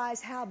don't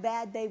realize how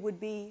bad they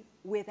would be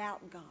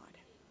without God.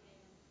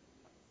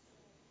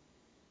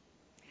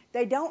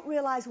 They don't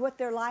realize what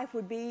their life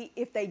would be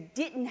if they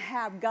didn't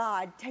have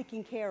God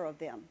taking care of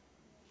them.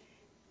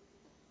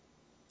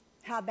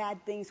 How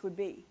bad things would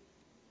be.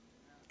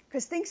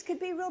 Because things could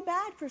be real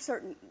bad for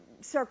certain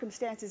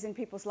circumstances in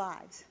people's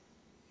lives.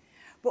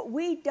 But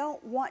we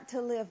don't want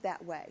to live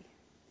that way.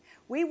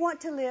 We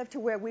want to live to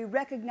where we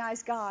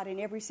recognize God in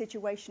every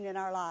situation in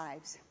our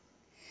lives.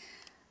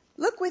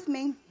 Look with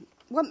me.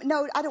 Well,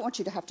 no, I don't want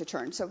you to have to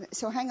turn,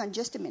 so hang on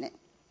just a minute.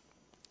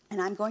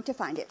 And I'm going to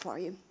find it for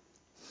you.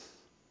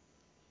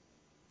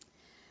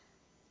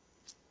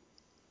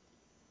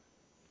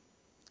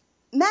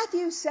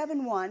 Matthew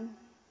 7:1.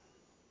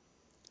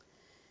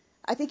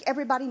 I think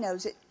everybody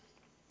knows it.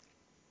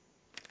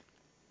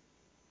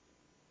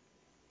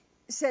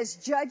 It says,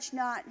 judge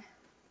not,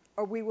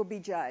 or we will be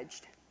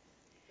judged.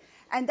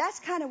 And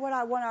that's kind of what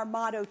I want our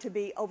motto to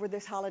be over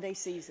this holiday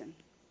season.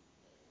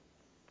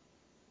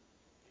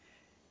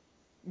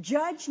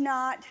 Judge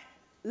not,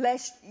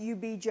 lest you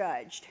be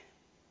judged.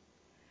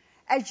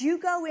 As you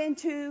go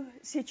into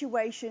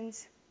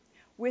situations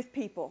with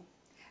people,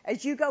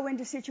 as you go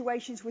into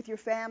situations with your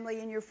family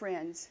and your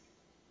friends,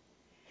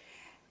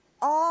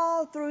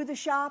 all through the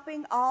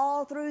shopping,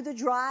 all through the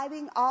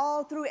driving,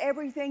 all through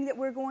everything that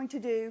we're going to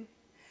do,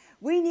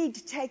 we need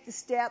to take the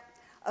step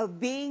of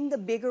being the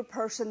bigger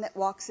person that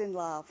walks in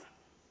love.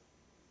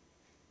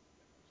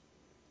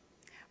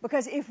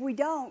 Because if we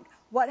don't,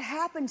 what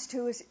happens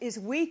to us is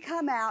we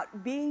come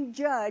out being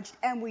judged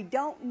and we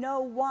don't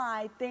know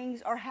why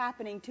things are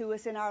happening to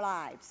us in our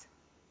lives.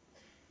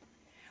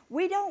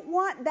 We don't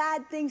want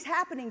bad things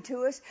happening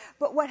to us,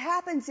 but what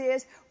happens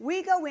is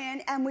we go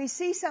in and we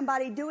see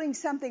somebody doing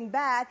something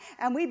bad,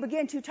 and we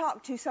begin to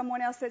talk to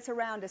someone else that's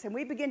around us, and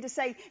we begin to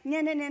say,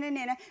 nina, nina,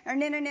 nina, or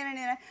nina, nina,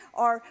 nina,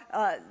 or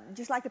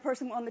just like the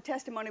person on the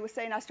testimony was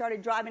saying, I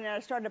started driving and I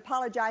started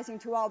apologizing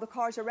to all the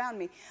cars around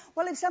me.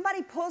 Well, if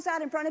somebody pulls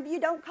out in front of you,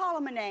 don't call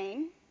them a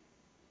name.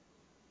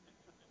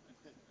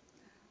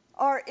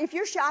 Or if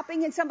you're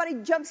shopping and somebody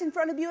jumps in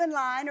front of you in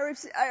line, or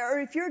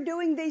if you're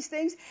doing these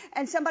things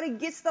and somebody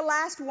gets the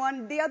last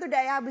one. The other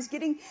day I was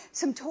getting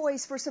some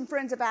toys for some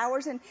friends of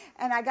ours, and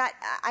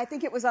I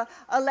think it was a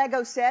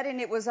Lego set, and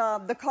it was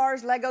the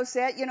Cars Lego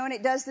set, and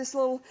it does this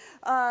little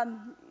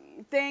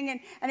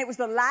thing, and it was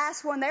the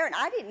last one there, and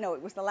I didn't know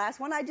it was the last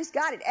one. I just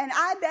got it, and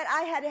I bet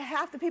I had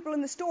half the people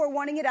in the store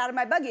wanting it out of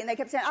my buggy, and they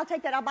kept saying, "I'll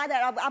take that, I'll buy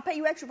that, I'll pay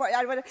you extra for it."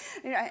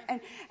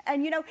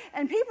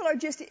 And people are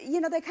just,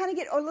 they kind of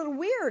get a little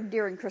weird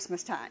during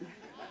Christmas time.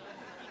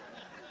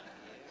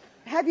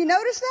 Have you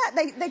noticed that?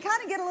 They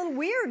kind of get a little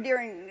weird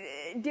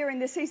during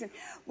this season.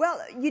 Well,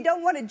 you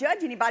don't want to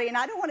judge anybody, and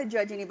I don't want to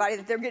judge anybody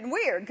that they're getting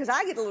weird, because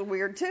I get a little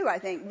weird too, I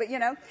think. But,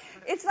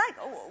 it's like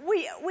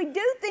we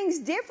do things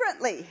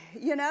differently,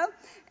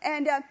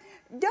 and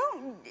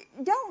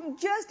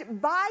don't just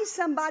buy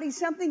somebody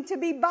something to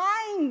be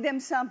buying them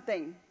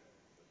something.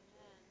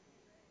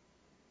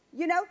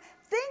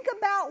 Think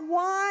about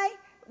why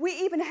we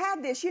even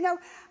have this.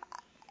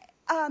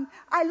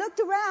 I looked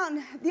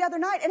around the other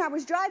night, and I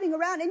was driving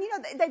around, and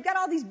they've got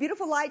all these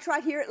beautiful lights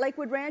right here at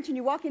Lakewood Ranch, and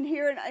you walk in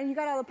here, and you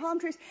got all the palm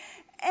trees.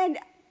 And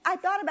I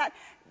thought about,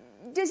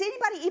 does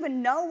anybody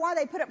even know why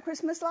they put up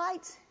Christmas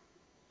lights?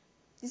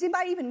 Does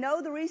anybody even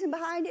know the reason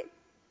behind it?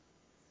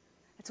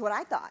 That's what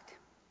I thought.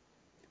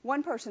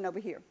 One person over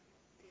here.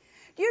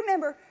 Do you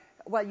remember?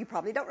 Well, you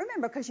probably don't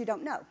remember because you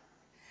don't know.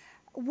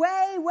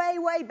 Way, way,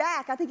 way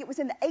back, I think it was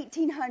in the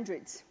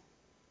 1800s,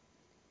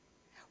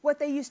 what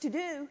they used to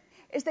do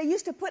is they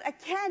used to put a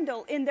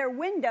candle in their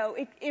window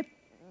if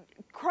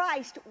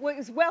Christ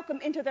was welcome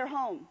into their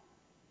home.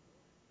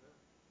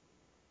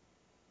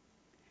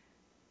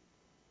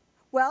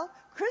 Well,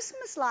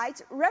 Christmas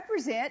lights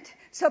represent,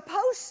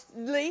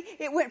 supposedly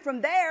it went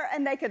from there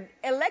and they could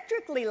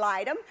electrically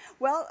light them.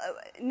 Well,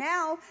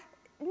 now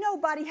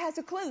nobody has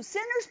a clue.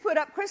 Sinners put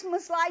up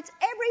Christmas lights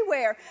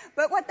everywhere,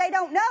 but what they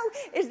don't know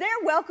is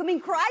they're welcoming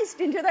Christ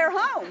into their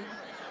home.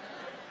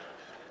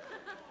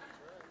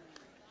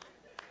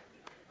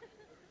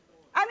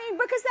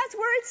 Because that's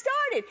where it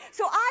started.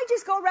 So I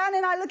just go around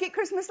and I look at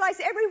Christmas lights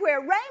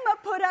everywhere.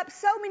 Rhema put up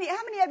so many.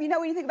 How many of you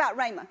know anything about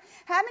Rhema?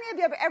 How many of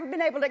you have ever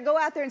been able to go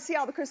out there and see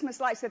all the Christmas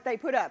lights that they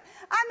put up?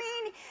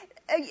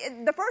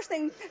 The first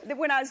thing that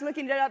when I was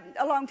looking it up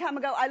a long time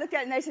ago, I looked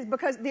at it and they said,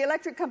 because the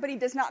electric company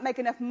does not make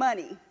enough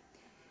money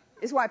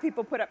is why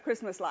people put up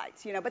Christmas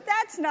lights, but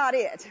that's not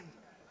it.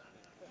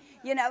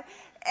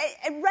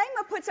 And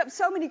Rhema puts up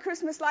so many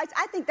Christmas lights,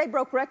 I think they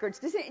broke records.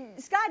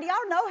 Sky, do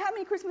y'all know how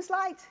many Christmas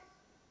lights?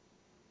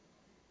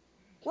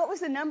 What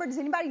was the number? Does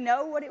anybody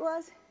know what it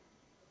was?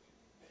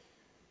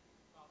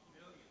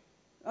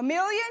 1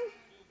 million?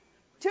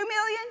 2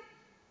 million?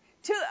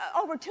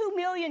 Over 2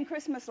 million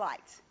Christmas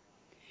lights.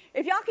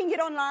 If y'all can get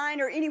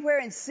online or anywhere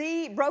and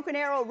see Broken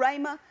Arrow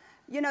Rhema,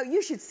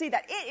 you should see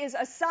that. It is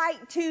a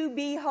sight to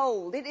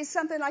behold. It is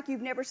something like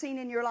you've never seen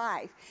in your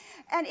life.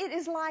 And it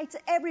is lights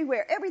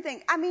everywhere,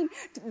 everything. I think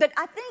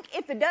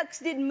if the ducks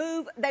didn't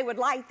move, they would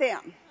light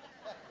them.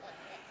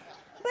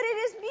 But it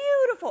is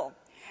beautiful.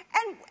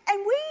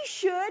 And we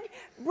should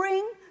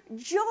bring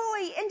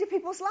joy into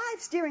people's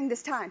lives during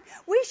this time.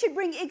 We should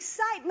bring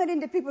excitement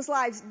into people's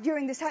lives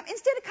during this time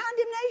instead of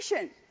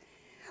condemnation.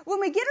 When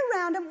we get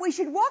around them, we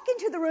should walk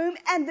into the room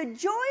and the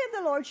joy of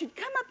the Lord should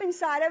come up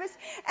inside of us.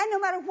 And no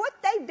matter what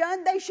they've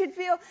done,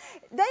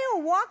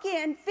 they'll walk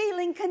in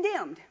feeling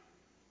condemned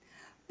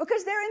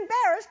because they're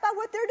embarrassed by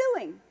what they're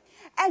doing.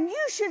 And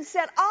you should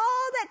set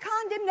all that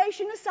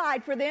condemnation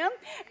aside for them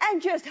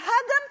and just hug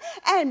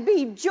them and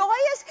be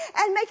joyous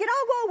and make it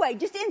all go away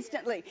just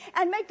instantly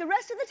and make the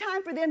rest of the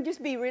time for them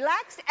just be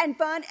relaxed and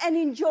fun and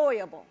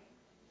enjoyable.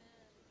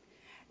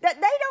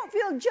 That they don't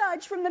feel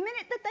judged from the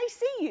minute that they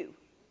see you.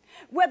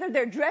 Whether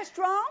they're dressed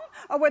wrong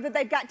or whether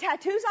they've got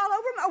tattoos all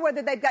over them or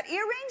whether they've got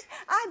earrings.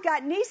 I've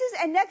got nieces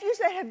and nephews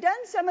that have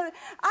done some of the...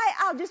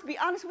 I'll just be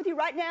honest with you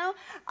right now.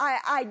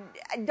 I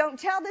don't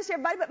tell this to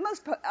everybody, but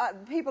most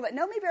people that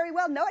know me very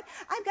well know it.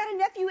 I've got a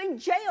nephew in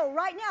jail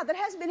right now that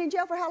hasn't been in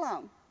jail for how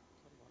long?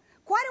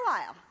 Quite a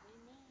while.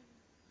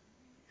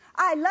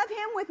 I love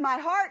him with my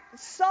heart,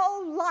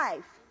 soul,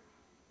 life.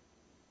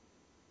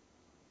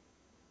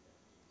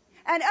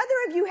 And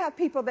other of you have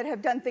people that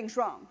have done things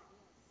wrong.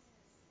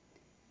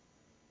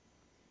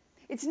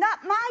 It's not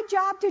my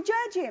job to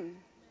judge him.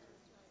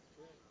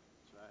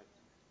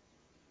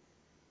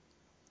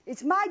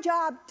 It's my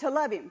job to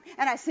love him.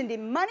 And I send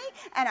him money,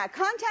 and I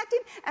contact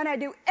him, and I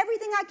do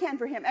everything I can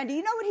for him. And do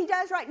you know what he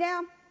does right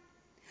now?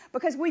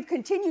 Because we've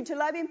continued to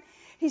love him.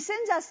 He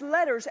sends us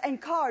letters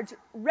and cards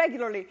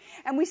regularly,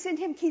 and we send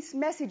him Keith's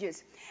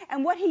messages.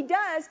 And what he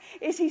does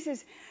is he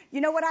says,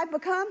 you know what I've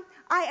become?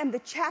 I am the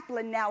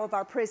chaplain now of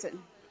our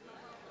prison.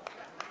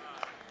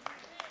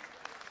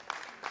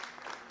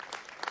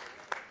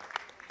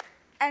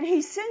 And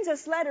he sends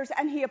us letters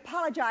and he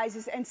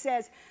apologizes and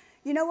says,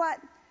 you know what?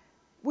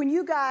 When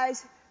you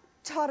guys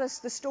taught us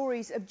the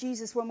stories of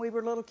Jesus when we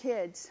were little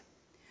kids,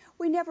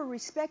 we never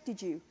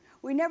respected you.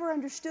 We never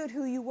understood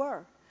who you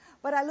were.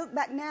 But I look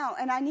back now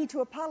and I need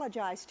to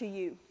apologize to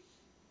you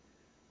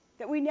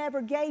that we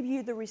never gave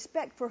you the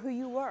respect for who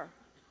you were.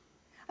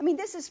 I mean,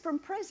 this is from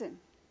prison.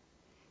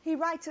 He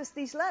writes us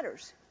these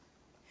letters.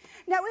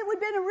 Now, it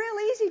would have been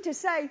real easy to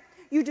say,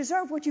 you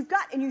deserve what you've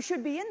got and you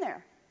should be in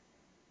there.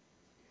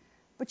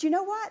 But you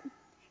know what?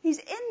 He's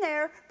in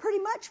there pretty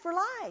much for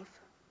life.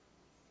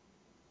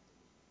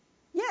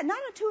 Yeah, not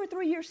a 2 or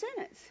 3 year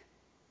sentence.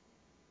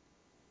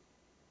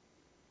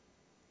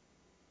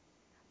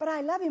 But I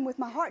love him with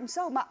my heart and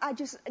soul. I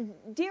just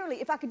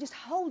dearly, if I could just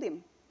hold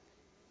him.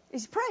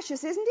 He's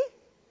precious, isn't he?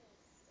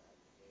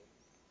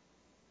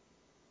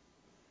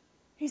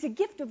 He's a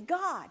gift of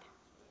God.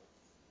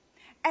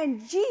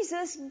 And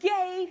Jesus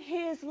gave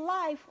his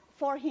life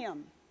for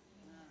him.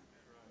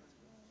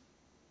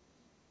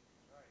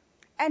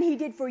 And he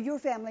did for your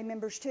family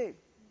members too.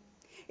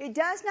 It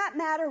does not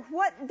matter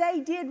what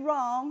they did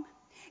wrong.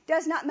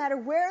 Does not matter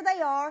where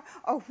they are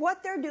or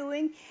what they're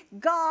doing.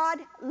 God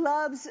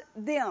loves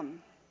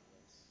them.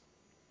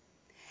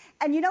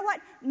 And you know what?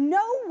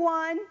 No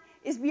one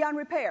is beyond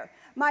repair.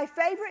 My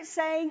favorite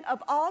saying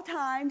of all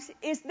times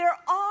is there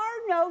are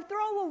no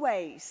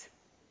throwaways.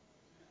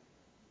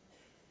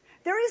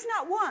 There is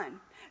not one.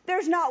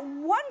 There's not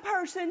one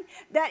person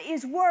that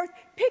is worth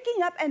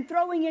picking up and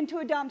throwing into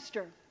a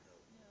dumpster.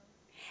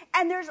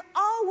 And there's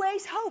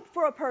always hope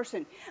for a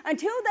person.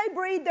 Until they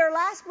breathe their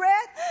last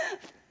breath,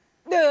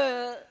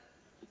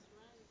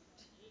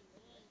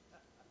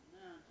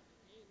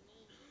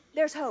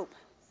 there's hope.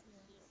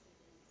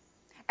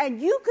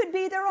 And you could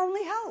be their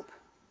only hope.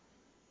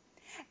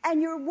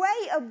 And your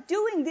way of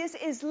doing this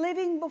is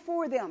living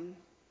before them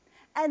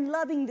and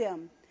loving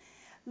them.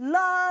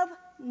 Love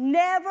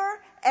never,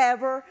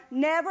 ever,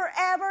 never,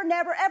 ever,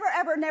 never, ever,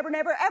 ever, never,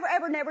 never, ever,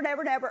 ever, never,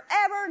 never, never,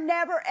 ever,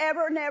 never,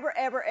 ever, never,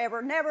 ever,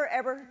 ever, never,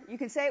 ever. You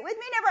can say it with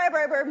me. Never,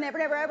 ever, ever, never,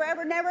 never, ever,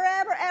 ever, never,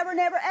 ever, ever,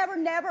 never, ever,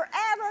 never,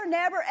 ever,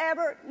 never,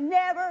 ever,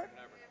 never,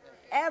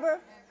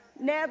 ever,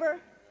 never,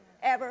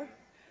 ever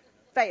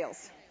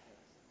fails.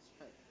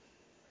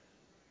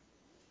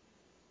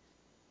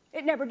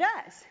 It never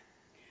does.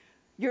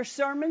 Your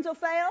sermons will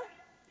fail.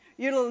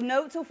 Your little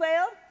notes will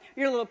fail.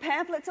 Your little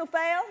pamphlets will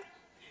fail.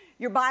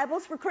 Your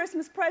Bibles for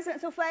Christmas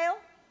presents will fail.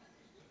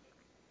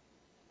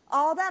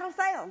 All that will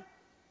fail.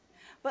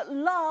 But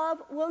love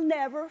will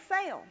never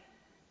fail.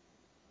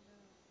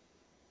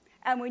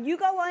 And when you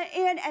go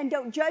in and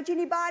don't judge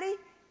anybody,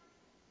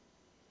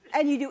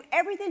 and you do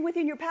everything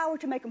within your power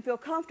to make them feel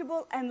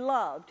comfortable and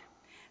loved,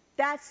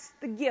 that's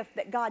the gift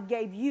that God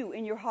gave you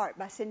in your heart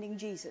by sending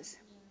Jesus.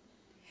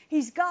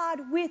 He's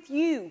God with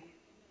you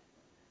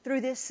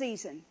through this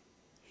season.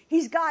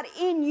 He's God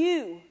in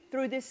you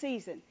through this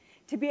season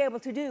to be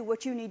able to do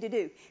what you need to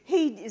do.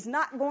 He is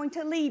not going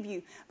to leave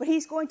you, but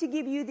He's going to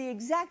give you the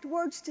exact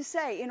words to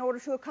say in order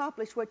to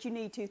accomplish what you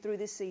need to through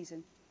this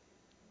season.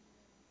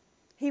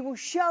 He will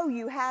show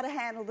you how to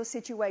handle the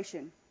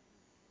situation.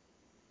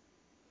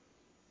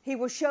 He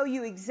will show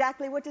you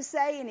exactly what to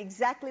say and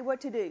exactly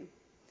what to do.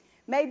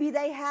 Maybe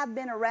they have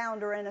been a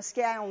rounder and a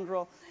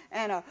scoundrel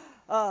and a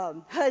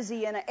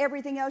hussy and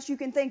everything else you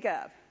can think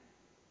of.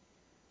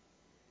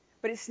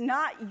 But it's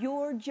not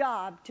your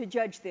job to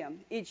judge them.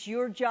 It's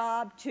your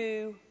job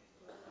to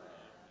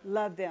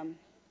love them.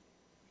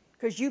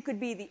 Because you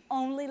could be the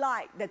only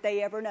light that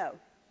they ever know.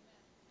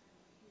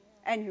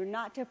 And you're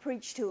not to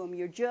preach to them.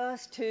 You're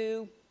just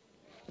to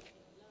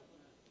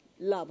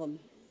love them.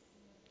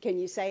 Can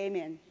you say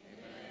amen?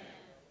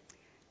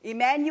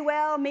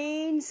 Emmanuel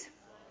means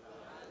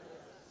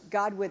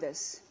God with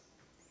us.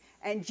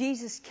 And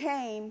Jesus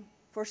came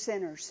for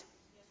sinners,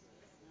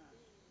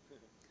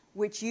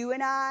 which you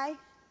and I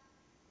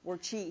were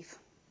chief.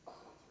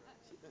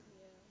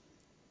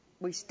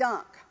 We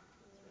stunk.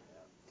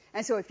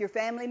 And so if your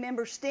family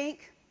members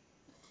stink,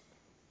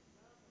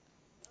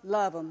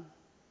 love them.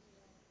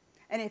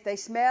 And if they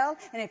smell,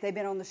 and if they've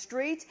been on the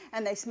streets,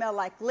 and they smell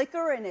like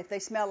liquor, and if they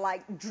smell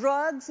like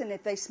drugs, and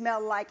if they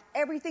smell like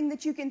everything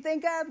that you can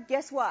think of,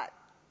 guess what?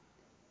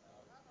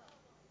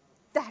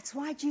 That's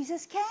why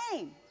Jesus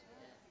came.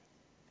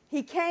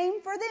 He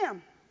came for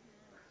them.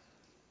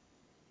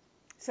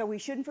 So we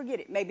shouldn't forget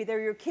it. Maybe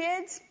they're your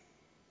kids.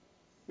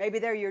 Maybe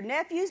they're your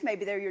nephews.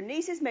 Maybe they're your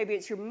nieces. Maybe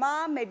it's your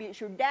mom. Maybe it's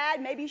your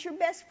dad. Maybe it's your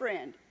best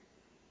friend.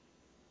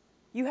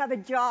 You have a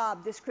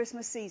job this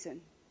Christmas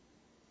season,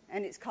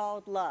 and it's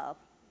called love.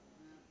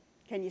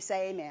 Can you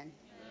say amen?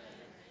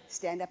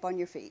 Stand up on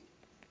your feet.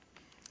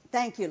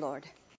 Thank you, Lord.